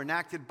laws are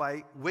enacted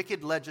by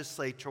wicked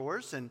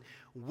legislators and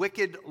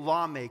wicked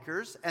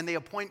lawmakers, and they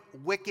appoint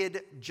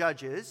wicked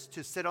judges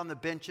to sit on the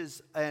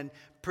benches and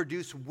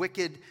produce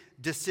wicked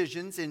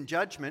decisions in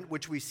judgment,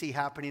 which we see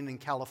happening in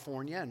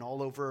California and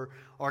all over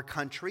our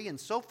country and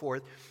so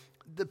forth.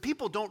 The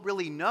people don't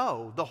really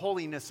know the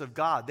holiness of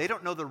God. They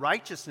don't know the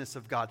righteousness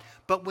of God.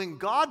 But when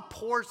God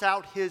pours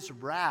out his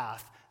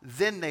wrath,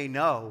 then they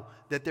know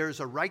that there's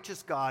a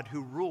righteous God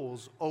who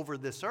rules over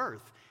this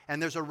earth.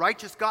 And there's a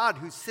righteous God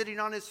who's sitting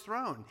on his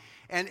throne.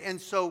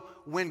 And so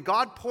when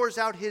God pours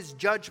out his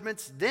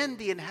judgments, then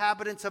the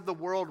inhabitants of the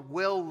world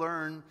will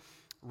learn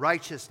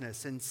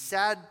righteousness. And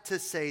sad to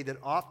say that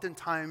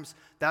oftentimes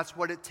that's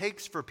what it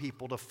takes for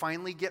people to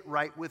finally get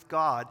right with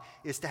God,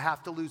 is to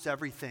have to lose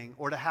everything,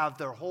 or to have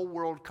their whole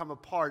world come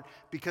apart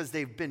because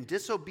they've been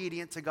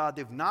disobedient to God.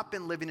 They've not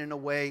been living in a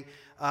way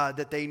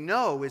that they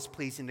know is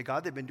pleasing to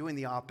God. They've been doing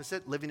the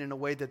opposite, living in a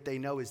way that they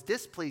know is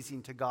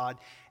displeasing to God.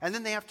 And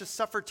then they have to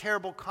suffer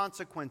terrible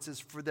consequences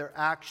for their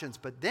actions.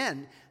 But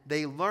then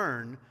they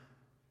learn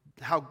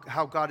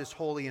how God is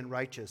holy and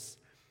righteous.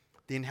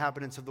 The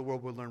inhabitants of the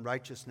world will learn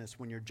righteousness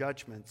when your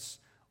judgments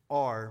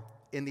are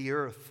in the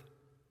earth.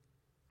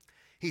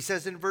 He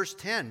says in verse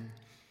 10,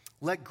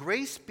 "Let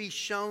grace be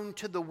shown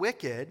to the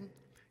wicked,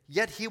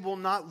 yet he will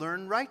not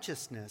learn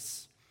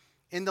righteousness.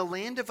 In the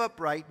land of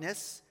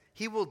uprightness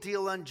he will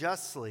deal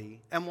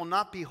unjustly, and will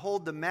not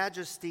behold the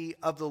majesty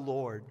of the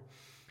Lord.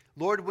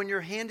 Lord, when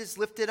your hand is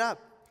lifted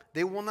up,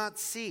 they will not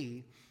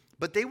see,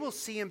 but they will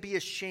see and be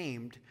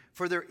ashamed.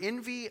 For their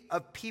envy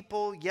of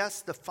people,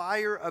 yes, the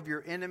fire of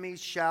your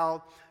enemies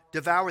shall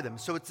devour them."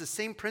 So it's the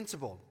same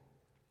principle.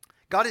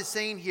 God is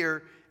saying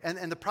here,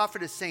 and the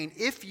prophet is saying,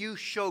 if you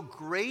show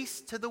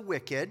grace to the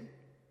wicked,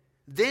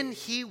 then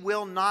he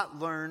will not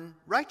learn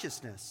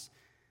righteousness.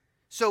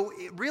 So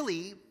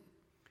really,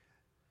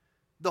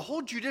 the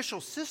whole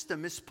judicial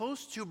system is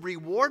supposed to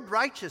reward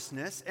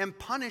righteousness and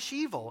punish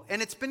evil.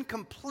 And it's been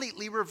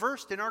completely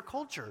reversed in our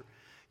culture.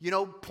 You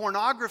know,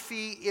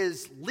 pornography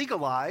is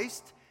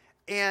legalized,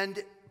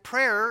 and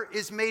prayer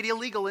is made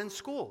illegal in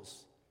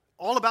schools,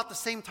 all about the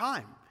same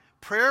time.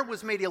 Prayer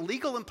was made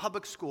illegal in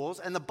public schools,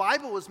 and the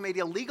Bible was made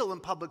illegal in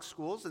public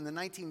schools in the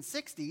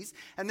 1960s.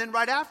 And then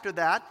right after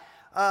that,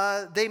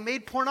 they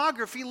made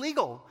pornography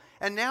legal.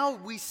 And now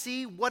we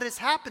see what has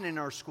happened in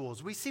our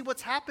schools. We see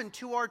what's happened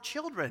to our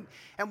children.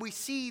 And we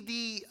see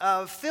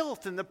the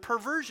filth and the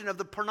perversion of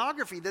the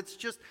pornography that's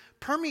just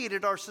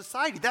permeated our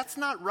society. That's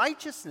not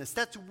righteousness.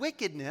 That's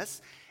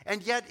wickedness.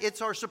 And yet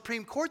it's our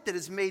Supreme Court that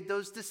has made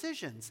those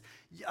decisions.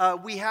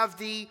 We have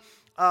the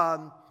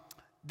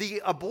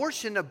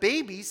abortion of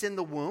babies in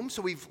the womb.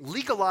 So we've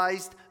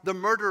legalized the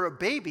murder of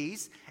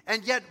babies.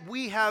 And yet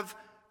we have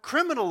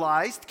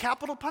criminalized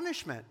capital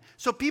punishment.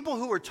 So people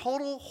who are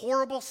total,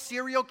 horrible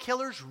serial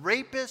killers,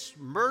 rapists,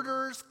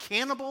 murderers,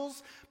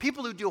 cannibals,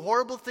 people who do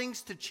horrible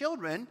things to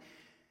children,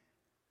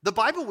 The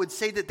Bible would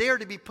say that they are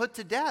to be put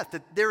to death,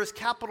 that there is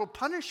capital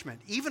punishment,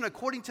 even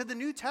according to the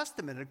New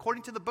Testament,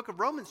 according to the book of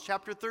Romans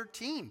chapter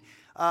 13,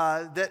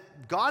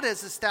 that God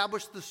has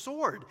established the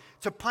sword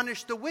to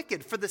punish the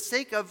wicked for the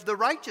sake of the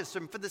righteous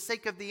and for the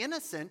sake of the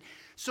innocent.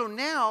 So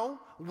now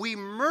we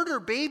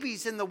murder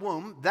babies in the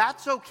womb.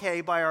 That's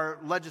okay by our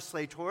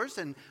legislators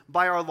and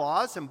by our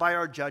laws and by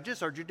our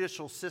judges, our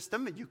judicial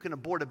system. You can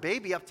abort a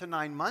baby up to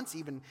 9 months,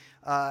 even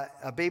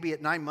a baby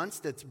at 9 months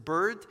that's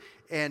birthed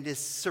and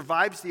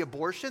survives the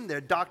abortion.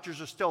 Their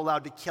doctors are still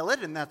allowed to kill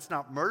it, and that's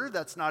not murder.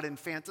 That's not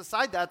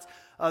infanticide. That's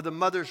the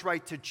mother's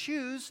right to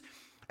choose.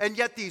 And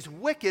yet these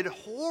wicked,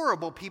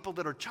 horrible people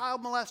that are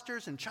child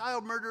molesters and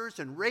child murderers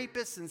and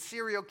rapists and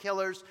serial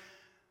killers,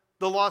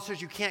 the law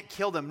says you can't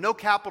kill them. No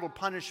capital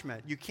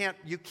punishment. You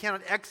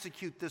cannot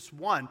execute this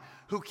one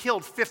who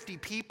killed 50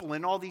 people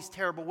in all these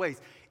terrible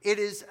ways. It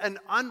is an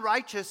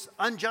unrighteous,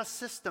 unjust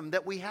system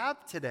that we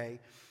have today.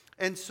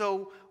 And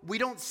so we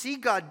don't see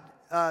God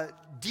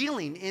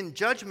dealing in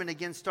judgment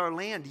against our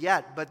land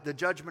yet, but the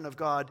judgment of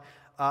God,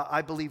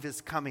 I believe,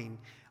 is coming.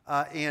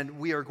 And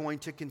we are going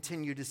to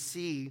continue to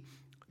see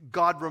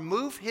God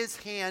remove his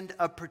hand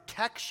of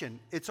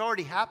protection. It's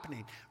already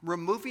happening.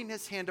 Removing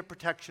his hand of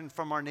protection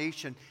from our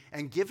nation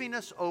and giving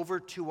us over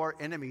to our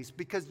enemies,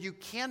 because you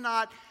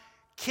cannot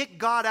kick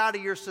God out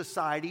of your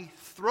society,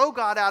 throw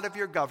God out of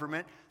your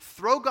government,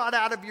 throw God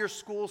out of your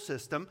school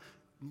system.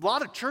 A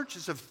lot of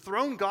churches have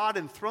thrown God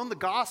and thrown the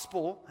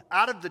gospel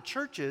out of the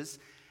churches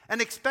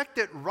and expect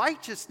that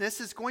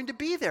righteousness is going to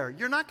be there.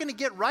 You're not going to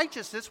get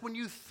righteousness when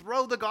you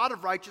throw the God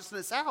of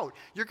righteousness out.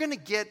 You're going to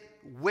get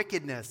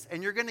wickedness,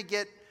 and you're going to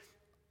get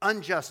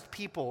unjust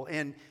people,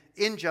 and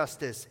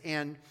injustice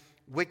and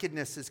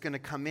wickedness is going to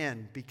come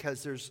in,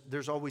 because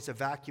there's always a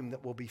vacuum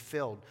that will be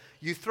filled.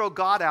 You throw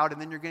God out,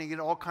 and then you're going to get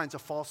all kinds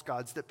of false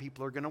gods that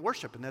people are going to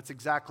worship, and that's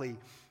exactly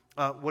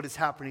what is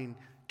happening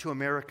to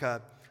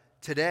America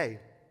today.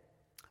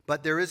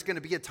 But there is going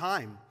to be a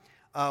time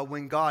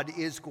when God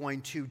is going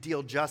to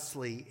deal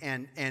justly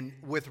and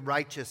with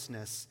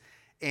righteousness,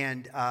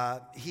 and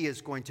he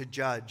is going to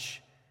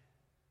judge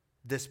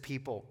this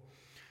people.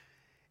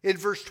 In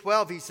verse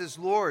 12, he says,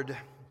 Lord,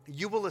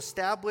 you will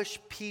establish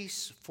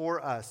peace for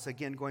us.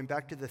 Again, going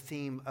back to the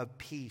theme of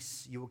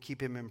peace. You will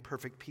keep him in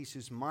perfect peace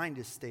whose mind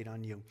is stayed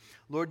on you.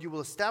 Lord, you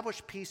will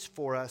establish peace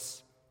for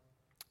us,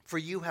 for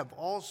you have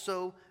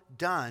also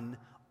done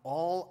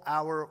all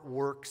our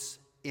works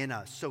in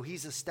us. So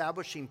he's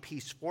establishing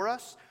peace for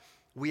us.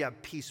 We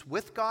have peace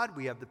with God.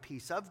 We have the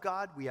peace of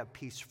God. We have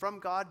peace from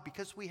God,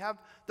 because we have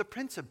the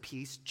Prince of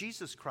Peace,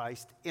 Jesus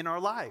Christ, in our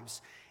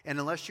lives. And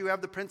unless you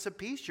have the Prince of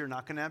Peace, you're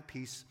not going to have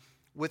peace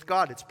with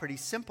God. It's pretty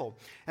simple.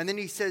 And then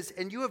he says,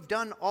 and you have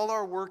done all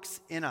our works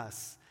in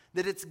us.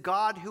 That it's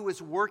God who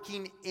is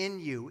working in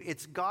you.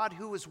 It's God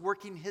who is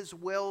working his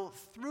will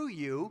through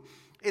you.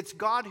 It's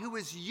God who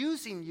is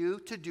using you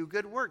to do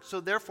good work.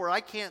 So therefore,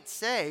 I can't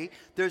say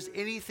there's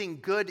anything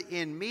good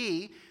in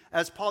me.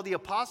 As Paul the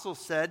Apostle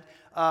said,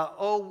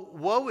 oh,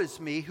 woe is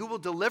me, who will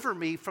deliver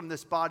me from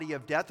this body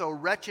of death? Oh,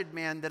 wretched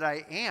man that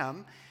I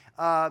am.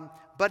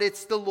 But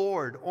it's the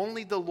Lord.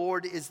 Only the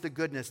Lord is the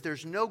goodness.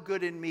 There's no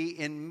good in me.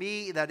 In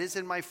me, that is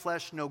in my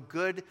flesh, no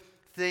good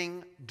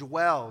thing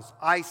dwells.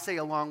 I say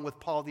along with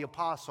Paul the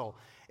Apostle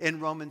in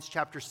Romans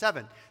chapter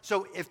 7.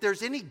 So if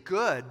there's any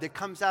good that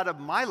comes out of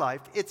my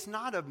life, it's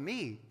not of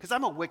me, because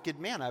I'm a wicked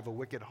man. I have a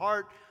wicked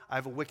heart. I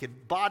have a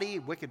wicked body,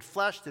 wicked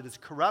flesh that is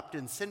corrupt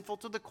and sinful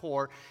to the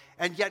core.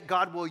 And yet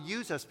God will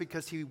use us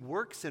because he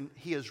works and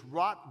he has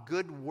wrought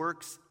good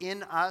works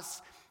in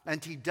us.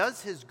 And he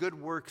does his good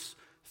works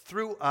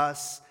through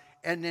us.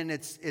 And then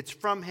it's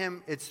from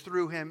him, it's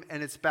through him,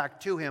 and it's back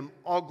to him.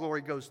 All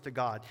glory goes to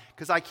God,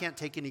 because I can't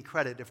take any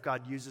credit if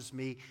God uses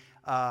me,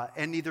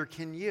 and neither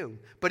can you.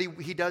 But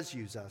he does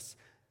use us.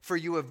 For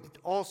you have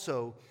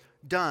also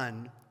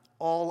done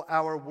all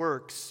our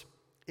works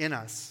in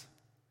us.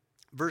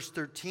 Verse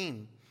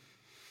 13,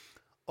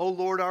 O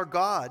Lord our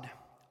God,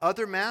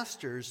 other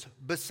masters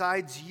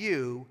besides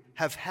you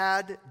have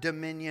had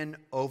dominion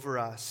over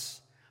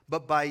us,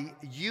 but by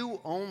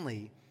you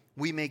only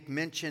we make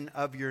mention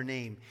of your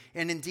name.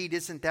 And indeed,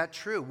 isn't that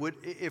true?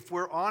 If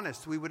we're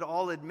honest, we would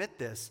all admit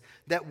this,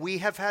 that we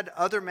have had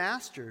other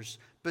masters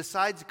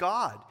besides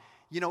God.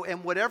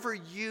 And whatever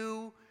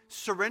you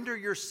surrender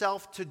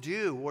yourself to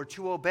do or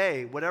to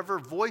obey, whatever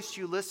voice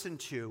you listen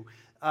to,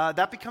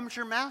 that becomes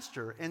your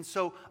master. And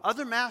so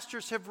other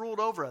masters have ruled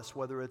over us,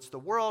 whether it's the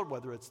world,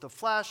 whether it's the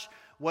flesh,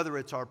 whether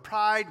it's our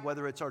pride,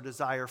 whether it's our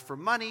desire for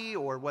money,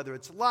 or whether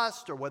it's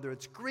lust, or whether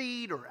it's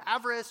greed or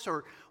avarice,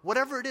 or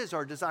whatever it is,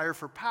 our desire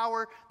for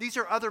power. These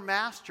are other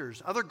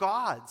masters, other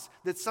gods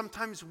that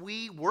sometimes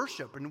we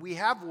worship and we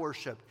have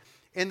worshiped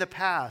in the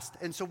past.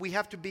 And so we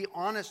have to be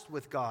honest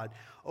with God.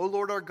 O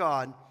Lord our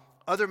God,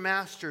 other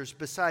masters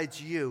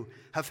besides you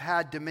have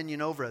had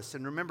dominion over us.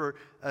 And remember,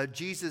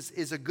 Jesus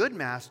is a good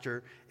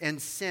master,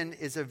 and sin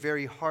is a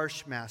very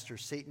harsh master.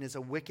 Satan is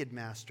a wicked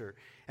master.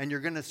 And you're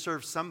going to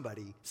serve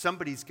somebody.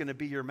 Somebody's going to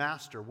be your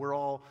master. We're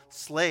all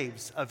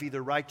slaves of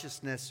either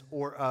righteousness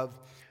or of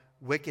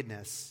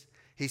wickedness.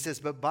 He says,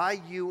 but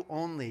by you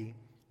only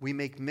we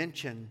make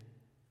mention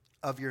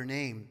of your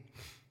name.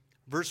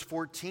 Verse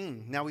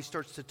 14, now he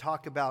starts to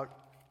talk about,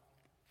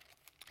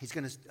 he's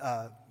going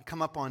to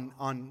come up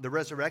on the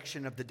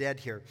resurrection of the dead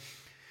here.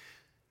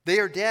 They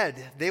are dead,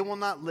 they will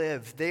not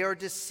live. They are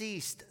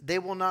deceased, they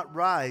will not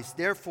rise.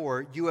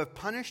 Therefore, you have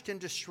punished and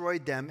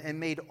destroyed them and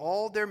made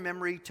all their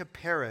memory to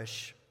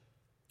perish.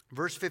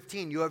 Verse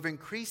 15, you have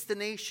increased the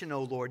nation,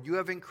 O Lord. You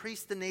have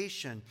increased the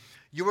nation.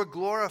 You are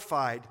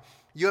glorified.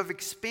 You have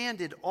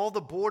expanded all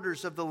the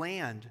borders of the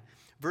land.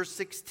 Verse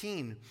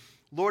 16,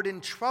 Lord, in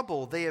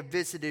trouble they have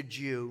visited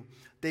you.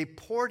 They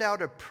poured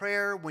out a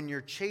prayer when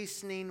your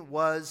chastening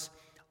was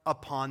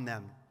upon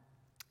them.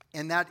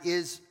 And that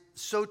is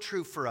so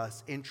true for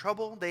us. In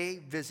trouble they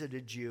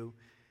visited you,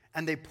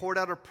 and they poured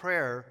out a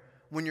prayer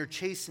when your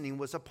chastening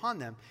was upon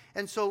them.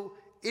 And so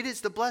it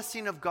is the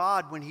blessing of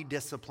God when he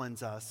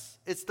disciplines us.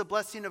 It's the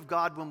blessing of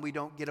God when we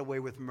don't get away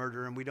with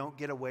murder and we don't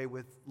get away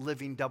with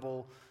living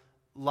double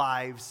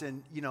lives,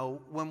 and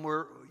when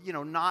we're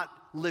not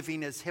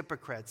living as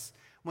hypocrites.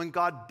 When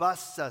God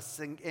busts us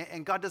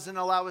and God doesn't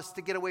allow us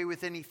to get away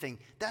with anything,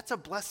 that's a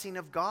blessing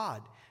of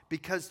God,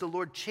 because the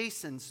Lord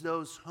chastens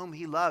those whom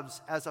he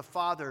loves, as a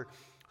father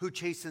who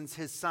chastens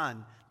his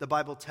son, the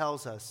Bible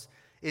tells us.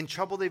 In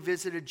trouble they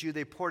visited you,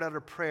 they poured out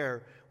a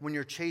prayer when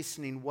your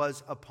chastening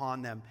was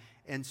upon them.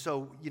 And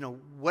so,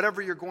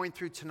 whatever you're going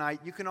through tonight,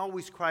 you can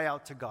always cry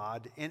out to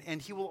God,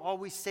 and he will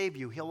always save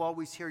you. He'll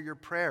always hear your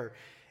prayer.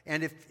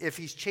 And if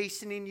he's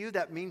chastening you,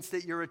 that means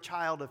that you're a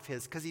child of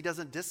his, because he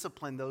doesn't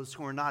discipline those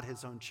who are not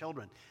his own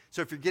children.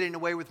 So if you're getting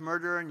away with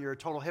murder and you're a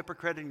total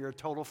hypocrite and you're a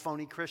total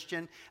phony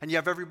Christian and you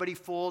have everybody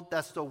fooled,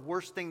 that's the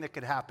worst thing that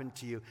could happen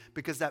to you,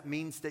 because that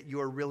means that you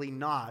are really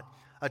not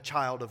a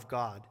child of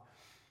God.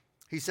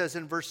 He says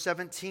in verse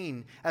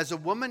 17, as a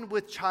woman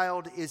with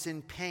child is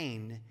in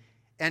pain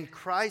and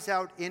cries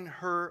out in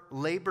her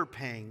labor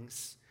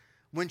pangs,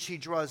 when she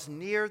draws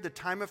near the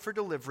time of her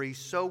delivery,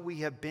 so we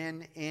have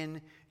been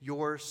in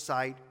your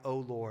sight, O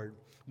Lord.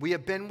 We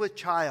have been with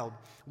child.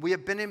 We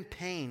have been in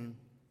pain.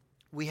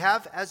 We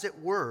have, as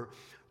it were,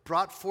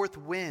 brought forth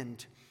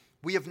wind.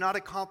 We have not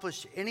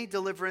accomplished any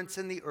deliverance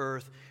in the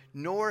earth,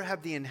 nor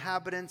have the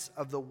inhabitants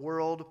of the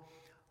world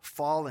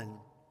fallen.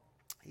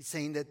 He's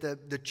saying that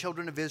the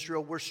children of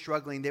Israel were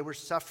struggling. They were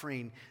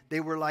suffering.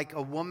 They were like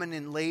a woman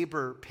in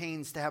labor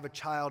pains to have a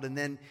child, and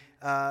then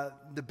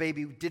the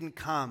baby didn't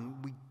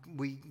come.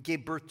 We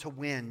gave birth to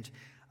wind.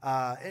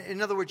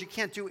 In other words, you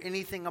can't do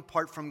anything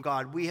apart from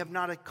God. We have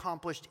not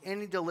accomplished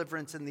any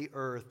deliverance in the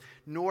earth,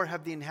 nor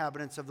have the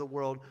inhabitants of the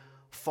world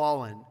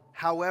fallen.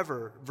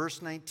 However,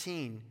 verse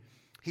 19,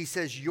 he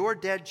says, your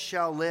dead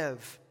shall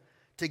live.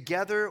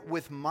 Together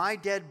with my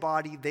dead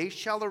body they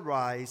shall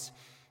arise.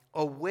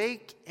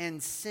 Awake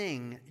and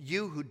sing,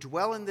 you who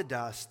dwell in the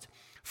dust,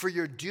 for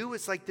your dew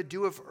is like the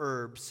dew of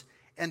herbs,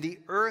 and the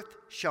earth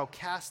shall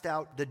cast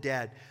out the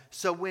dead.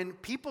 So when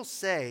people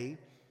say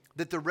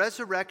that the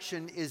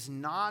resurrection is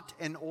not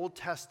an Old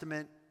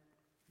Testament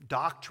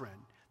doctrine,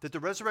 that the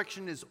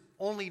resurrection is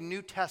only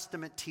New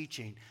Testament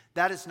teaching,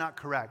 that is not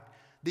correct.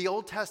 The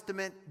Old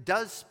Testament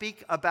does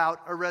speak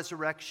about a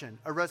resurrection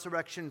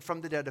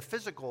from the dead, a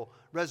physical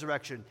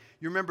resurrection.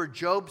 You remember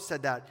Job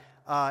said that,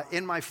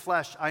 in my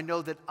flesh I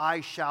know that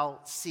I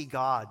shall see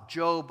God.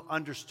 Job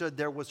understood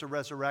there was a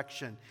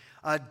resurrection.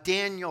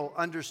 Daniel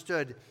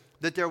understood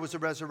that there was a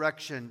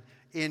resurrection.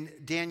 In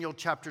Daniel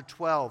chapter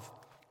 12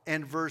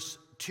 and verse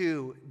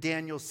 2,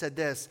 Daniel said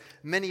this,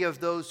 many of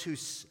those who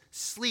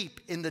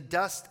sleep in the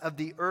dust of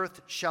the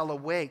earth shall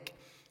awake,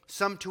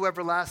 some to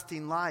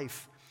everlasting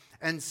life,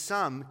 and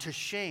some to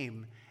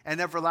shame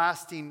and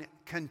everlasting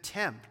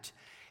contempt.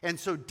 And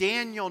so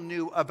Daniel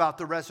knew about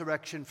the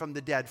resurrection from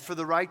the dead, for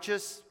the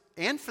righteous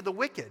and for the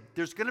wicked.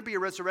 There's going to be a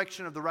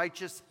resurrection of the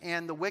righteous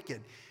and the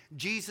wicked.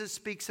 Jesus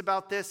speaks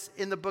about this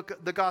in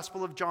the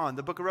Gospel of John.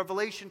 The book of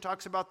Revelation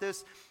talks about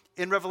this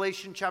in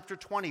Revelation chapter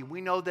 20.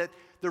 We know that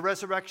the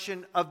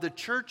resurrection of the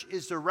church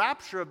is the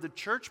rapture of the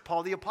church.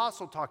 Paul the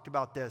Apostle talked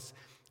about this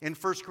in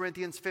 1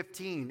 Corinthians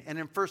 15 and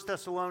in 1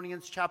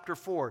 Thessalonians chapter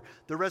 4.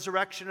 The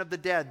resurrection of the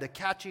dead, the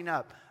catching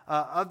up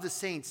of the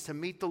saints to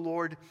meet the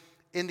Lord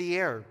in the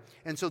air.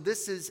 And so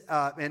this is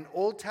an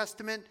Old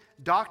Testament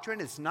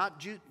doctrine. It's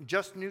not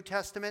just New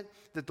Testament,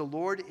 that the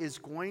Lord is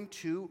going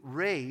to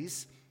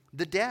raise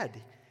the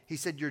dead. He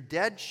said, your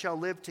dead shall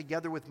live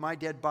together with my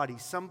dead body.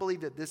 Some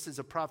believe that this is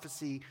a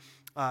prophecy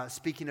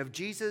speaking of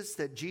Jesus,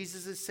 that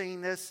Jesus is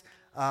saying this.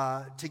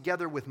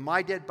 Together with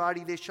my dead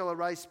body they shall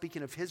arise,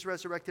 speaking of his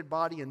resurrected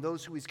body and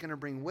those who he's going to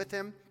bring with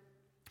him.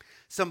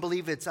 Some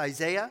believe it's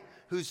Isaiah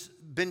who's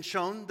been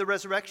shown the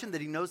resurrection,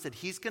 that he knows that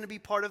he's going to be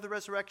part of the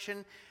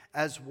resurrection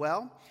as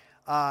well.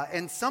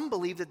 And some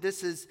believe that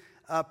this is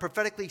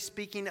prophetically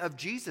speaking of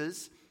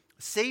Jesus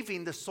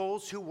saving the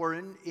souls who were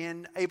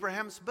in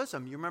Abraham's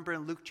bosom. You remember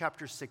in Luke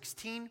chapter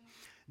 16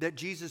 that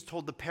Jesus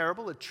told the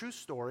parable, a true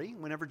story.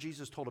 Whenever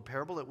Jesus told a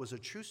parable, it was a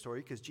true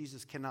story because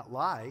Jesus cannot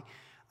lie.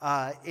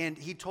 And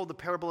he told the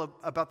parable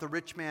about the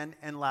rich man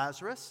and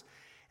Lazarus.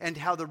 and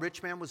how the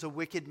rich man was a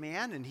wicked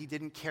man, and he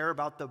didn't care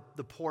about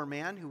the poor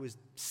man who was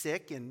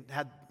sick and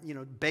had,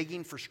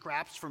 begging for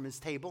scraps from his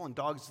table and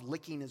dogs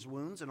licking his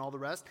wounds and all the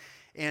rest.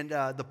 And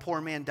the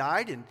poor man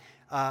died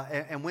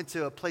and went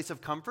to a place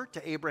of comfort,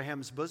 to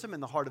Abraham's bosom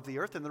in the heart of the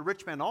earth. And the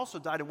rich man also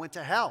died and went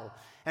to hell,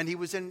 and he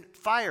was in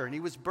fire and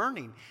he was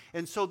burning.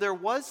 And so there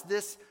was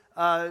this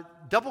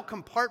double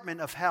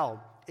compartment of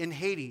hell in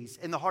Hades,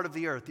 in the heart of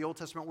the earth. The Old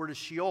Testament word is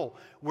Sheol,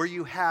 where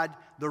you had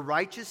the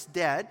righteous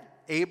dead,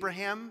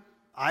 Abraham,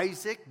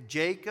 Isaac,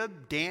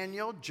 Jacob,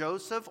 Daniel,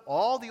 Joseph,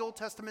 all the Old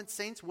Testament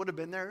saints would have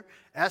been there,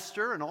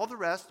 Esther and all the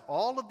rest,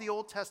 all of the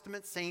Old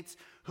Testament saints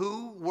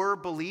who were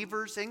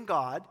believers in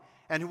God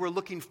and who were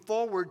looking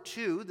forward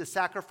to the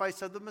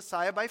sacrifice of the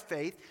Messiah by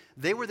faith.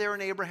 They were there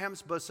in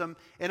Abraham's bosom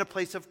in a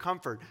place of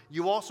comfort.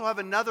 You also have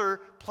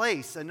another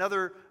place,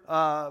 another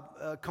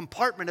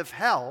compartment of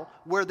hell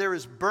where there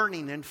is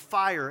burning and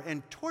fire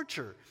and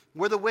torture,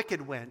 where the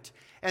wicked went.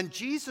 And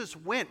Jesus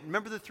went,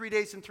 remember the 3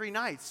 days and 3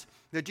 nights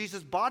that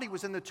Jesus' body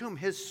was in the tomb.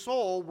 His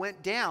soul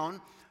went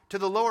down to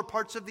the lower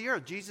parts of the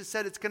earth. Jesus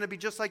said it's going to be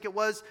just like it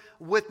was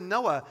with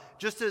Noah,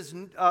 just as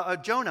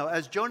Jonah.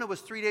 As Jonah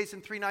was 3 days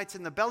and 3 nights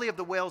in the belly of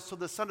the whale, so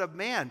the Son of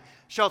Man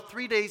shall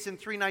 3 days and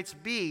 3 nights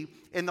be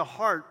in the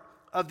heart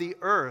of the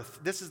earth.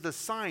 This is the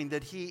sign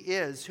that he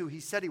is who he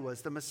said he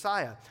was, the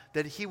Messiah,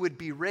 that he would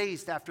be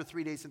raised after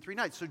 3 days and 3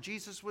 nights. So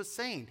Jesus was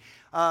saying,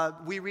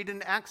 we read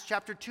in Acts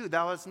chapter 2,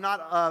 thou hast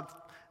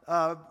not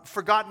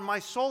forgotten my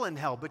soul in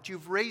hell, but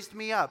you've raised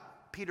me up.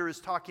 Peter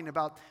is talking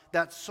about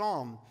that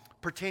psalm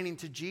pertaining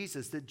to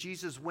Jesus, that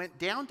Jesus went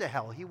down to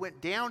hell. He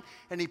went down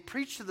and he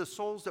preached to the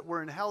souls that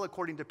were in hell,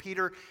 according to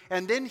Peter,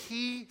 and then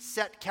he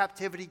set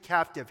captivity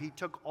captive. He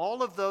took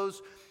all of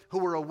those who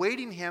were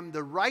awaiting him,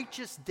 the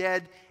righteous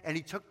dead, and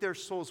he took their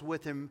souls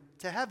with him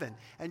to heaven.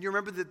 And you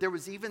remember that there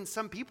was even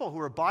some people who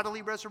were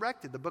bodily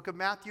resurrected. The book of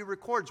Matthew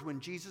records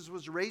when Jesus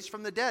was raised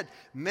from the dead,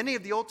 many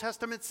of the Old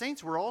Testament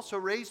saints were also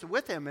raised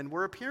with him and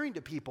were appearing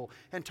to people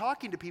and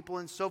talking to people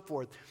and so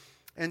forth.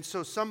 And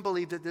so some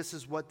believe that this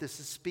is what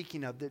this is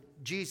speaking of, that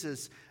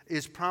Jesus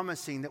is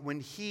promising that when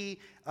he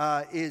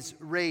is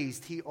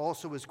raised, he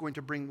also is going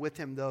to bring with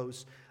him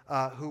those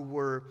who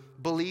were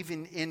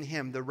believing in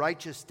him, the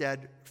righteous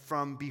dead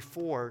from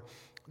before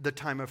the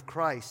time of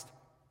Christ.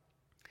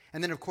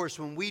 And then, of course,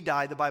 when we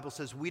die, the Bible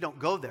says we don't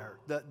go there.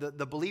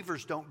 The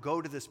believers don't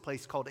go to this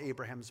place called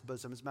Abraham's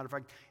bosom. As a matter of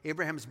fact,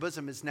 Abraham's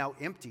bosom is now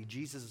empty.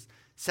 Jesus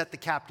set the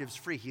captives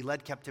free. He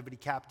led captivity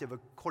captive,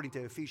 according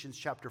to Ephesians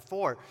chapter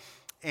 4.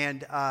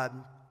 And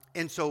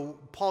so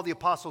Paul the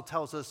Apostle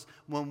tells us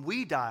when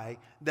we die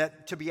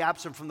that to be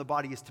absent from the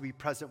body is to be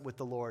present with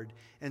the Lord.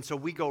 And so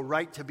we go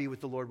right to be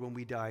with the Lord when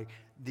we die.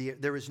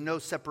 There is no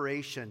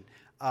separation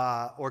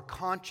or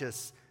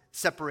conscious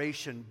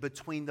separation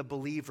between the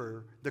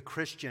believer, the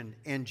Christian,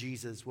 and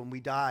Jesus. When we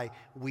die,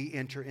 we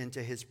enter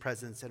into his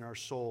presence and our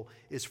soul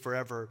is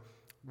forever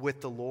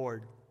with the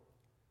Lord.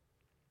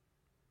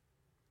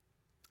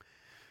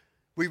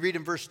 We read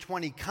in verse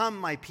 20, "Come,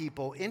 my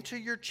people, into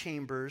your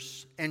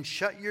chambers and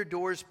shut your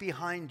doors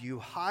behind you.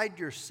 Hide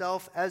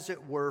yourself, as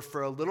it were,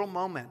 for a little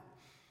moment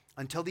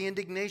until the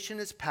indignation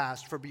is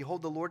past. For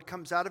behold, the Lord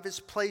comes out of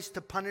his place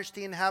to punish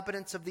the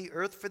inhabitants of the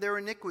earth for their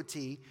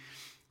iniquity.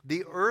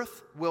 The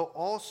earth will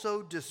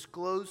also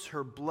disclose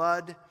her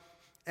blood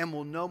and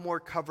will no more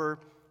cover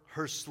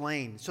her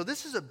slain." So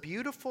this is a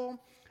beautiful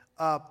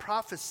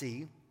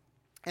prophecy.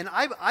 And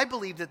I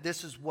believe that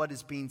this is what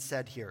is being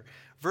said here.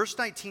 Verse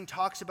 19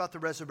 talks about the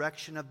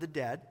resurrection of the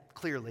dead,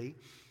 clearly.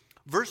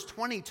 Verse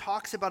 20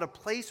 talks about a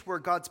place where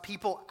God's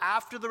people,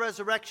 after the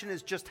resurrection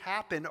has just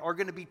happened, are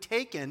going to be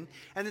taken,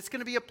 and it's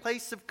going to be a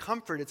place of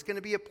comfort. It's going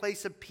to be a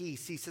place of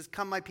peace. He says,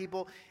 "Come, my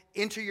people,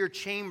 into your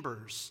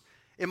chambers.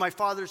 In my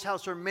Father's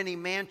house are many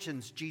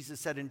mansions,"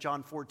 Jesus said in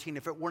John 14.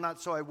 "If it were not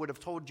so, I would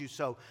have told you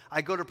so.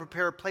 I go to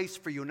prepare a place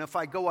for you. And if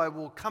I go, I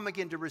will come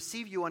again to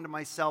receive you unto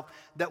myself,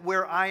 that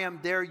where I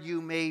am, there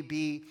you may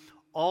be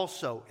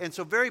also." And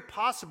so very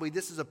possibly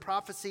this is a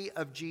prophecy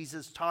of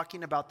Jesus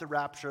talking about the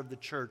rapture of the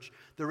church,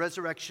 the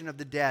resurrection of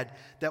the dead,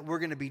 that we're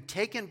going to be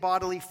taken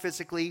bodily,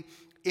 physically,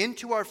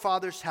 into our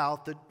Father's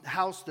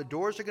house. The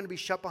doors are going to be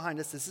shut behind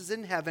us. This is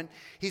in heaven.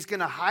 He's going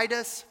to hide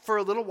us for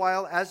a little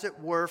while, as it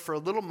were, for a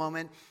little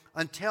moment,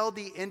 until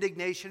the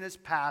indignation is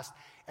past,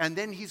 and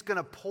then he's going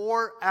to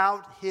pour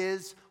out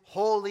his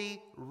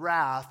holy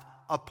wrath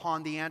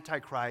upon the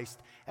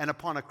Antichrist and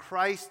upon a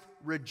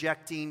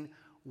Christ-rejecting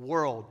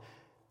world.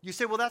 You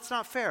say, well, that's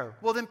not fair.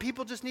 Well, then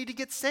people just need to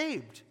get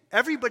saved.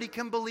 Everybody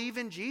can believe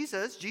in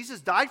Jesus.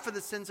 Jesus died for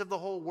the sins of the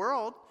whole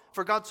world.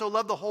 For God so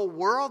loved the whole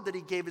world that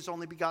he gave his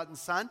only begotten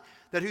Son,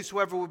 that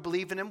whosoever would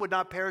believe in him would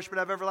not perish but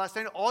have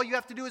everlasting life. All you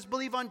have to do is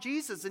believe on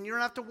Jesus, and you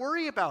don't have to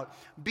worry about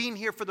being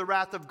here for the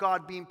wrath of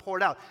God being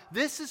poured out.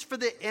 This is for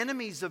the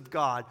enemies of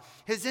God.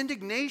 His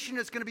indignation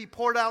is going to be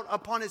poured out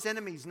upon his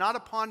enemies, not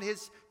upon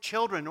his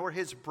children or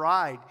his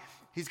bride.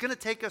 He's going to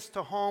take us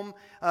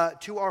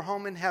to our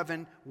home in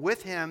heaven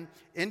with him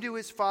into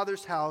his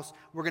Father's house.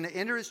 We're going to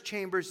enter his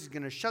chambers. He's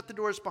going to shut the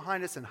doors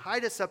behind us and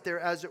hide us up there,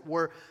 as it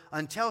were,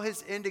 until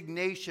his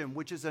indignation,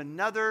 which is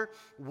another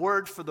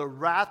word for the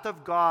wrath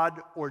of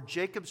God or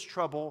Jacob's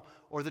trouble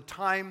or the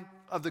time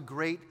of the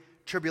great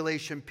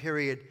tribulation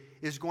period,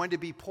 is going to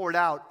be poured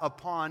out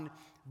upon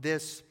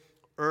this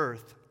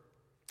earth.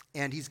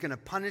 And he's going to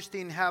punish the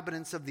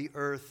inhabitants of the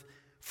earth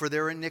for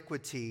their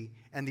iniquity,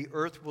 and the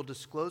earth will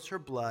disclose her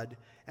blood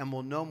and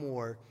will no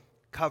more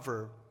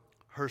cover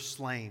her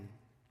slain.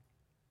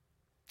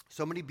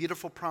 So many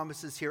beautiful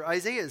promises here.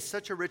 Isaiah is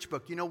such a rich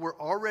book. You know, we're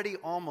already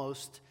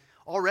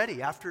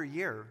after a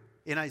year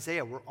in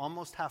Isaiah, we're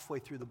almost halfway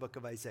through the book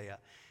of Isaiah.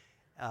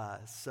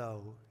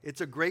 So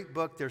it's a great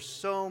book. There's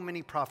so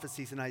many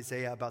prophecies in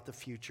Isaiah about the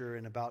future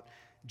and about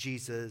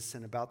Jesus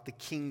and about the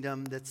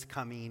kingdom that's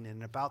coming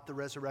and about the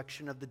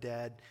resurrection of the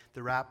dead,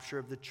 the rapture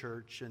of the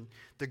church and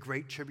the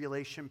great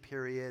tribulation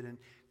period and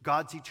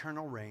God's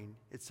eternal reign.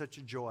 It's such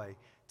a joy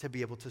to be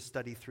able to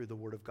study through the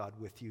Word of God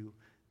with you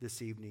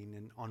this evening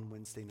and on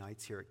Wednesday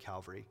nights here at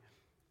Calvary.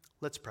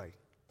 Let's pray.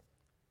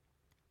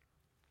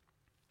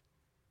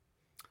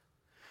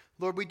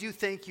 Lord, we do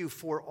thank you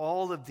for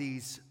all of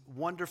these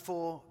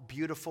wonderful,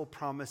 beautiful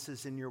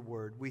promises in your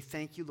word. We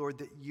thank you, Lord,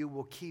 that you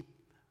will keep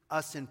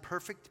us in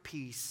perfect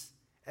peace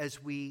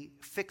as we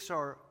fix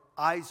our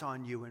eyes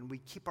on you and we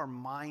keep our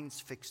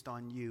minds fixed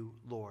on you,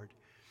 Lord.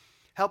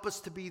 Help us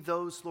to be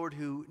those, Lord,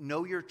 who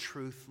know your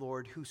truth,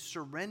 Lord, who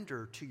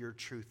surrender to your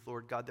truth,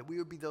 Lord God, that we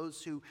would be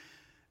those who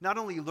not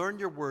only learn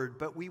your word,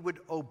 but we would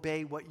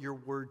obey what your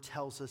word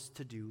tells us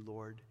to do,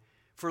 Lord.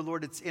 For,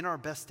 Lord, it's in our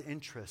best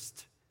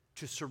interest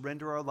to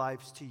surrender our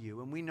lives to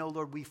you. And we know,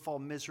 Lord, we fall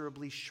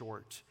miserably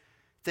short.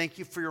 Thank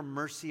you for your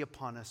mercy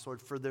upon us, Lord,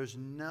 for there's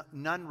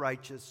none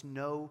righteous,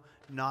 no,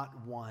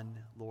 not one,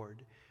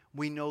 Lord.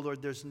 We know,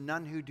 Lord, there's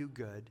none who do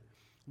good.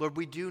 Lord,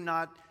 we do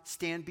not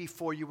stand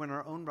before you in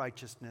our own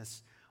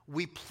righteousness.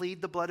 We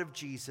plead the blood of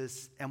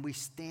Jesus, and we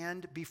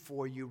stand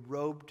before you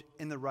robed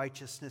in the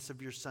righteousness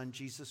of your Son,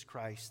 Jesus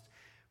Christ.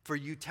 For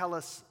you tell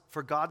us,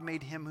 for God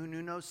made him who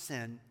knew no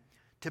sin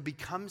to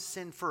become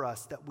sin for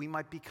us, that we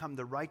might become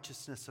the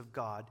righteousness of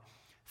God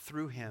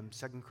through him.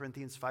 2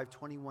 Corinthians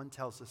 5:21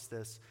 tells us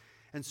this.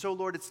 And so,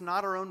 Lord, it's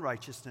not our own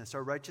righteousness.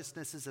 Our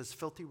righteousness is as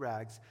filthy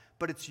rags,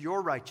 but it's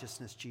your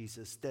righteousness,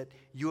 Jesus, that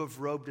you have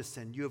robed us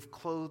in. You have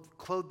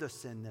clothed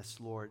us in this,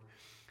 Lord.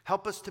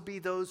 Help us to be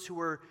those who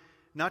are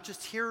not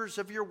just hearers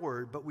of your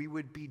word, but we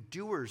would be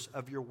doers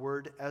of your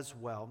word as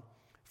well.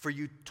 For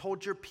you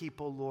told your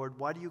people, Lord,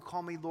 why do you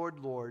call me Lord,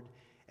 Lord,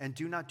 and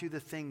do not do the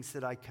things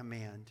that I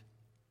command?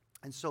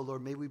 And so,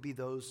 Lord, may we be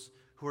those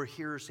who are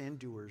hearers and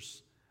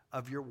doers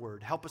of your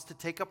word. Help us to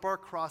take up our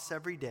cross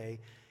every day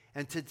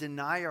and to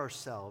deny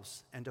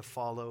ourselves and to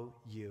follow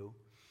you.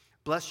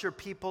 Bless your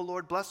people,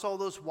 Lord. Bless all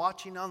those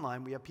watching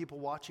online. We have people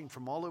watching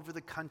from all over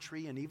the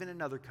country and even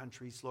in other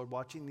countries, Lord,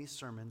 watching these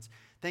sermons.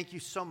 Thank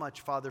you so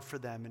much, Father, for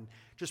them. And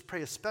just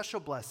pray a special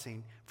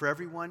blessing for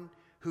everyone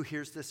who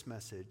hears this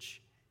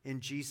message.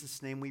 In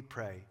Jesus' name we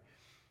pray.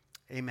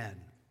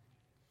 Amen.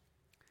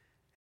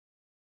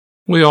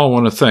 We all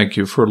want to thank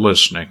you for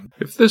listening.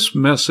 If this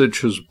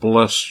message has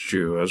blessed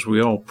you, as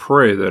we all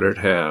pray that it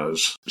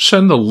has,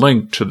 send the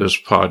link to this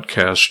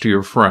podcast to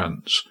your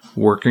friends.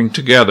 Working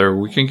together,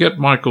 we can get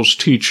Michael's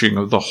teaching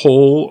of the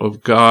whole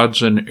of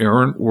God's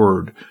inerrant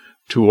word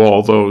to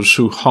all those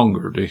who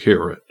hunger to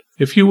hear it.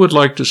 If you would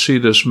like to see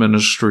this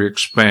ministry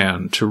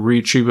expand to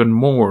reach even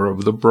more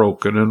of the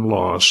broken and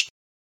lost,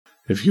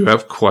 if you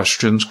have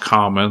questions,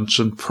 comments,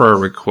 and prayer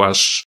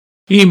requests,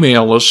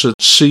 email us at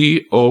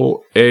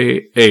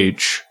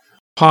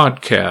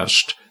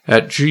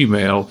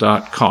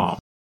coahpodcast@gmail.com.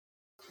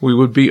 We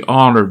would be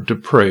honored to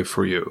pray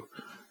for you,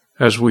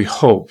 as we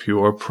hope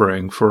you are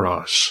praying for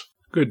us.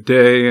 Good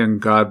day and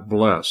God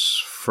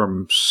bless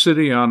from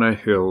City on a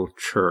Hill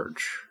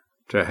Church,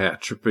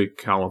 Tehachapi,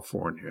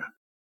 California.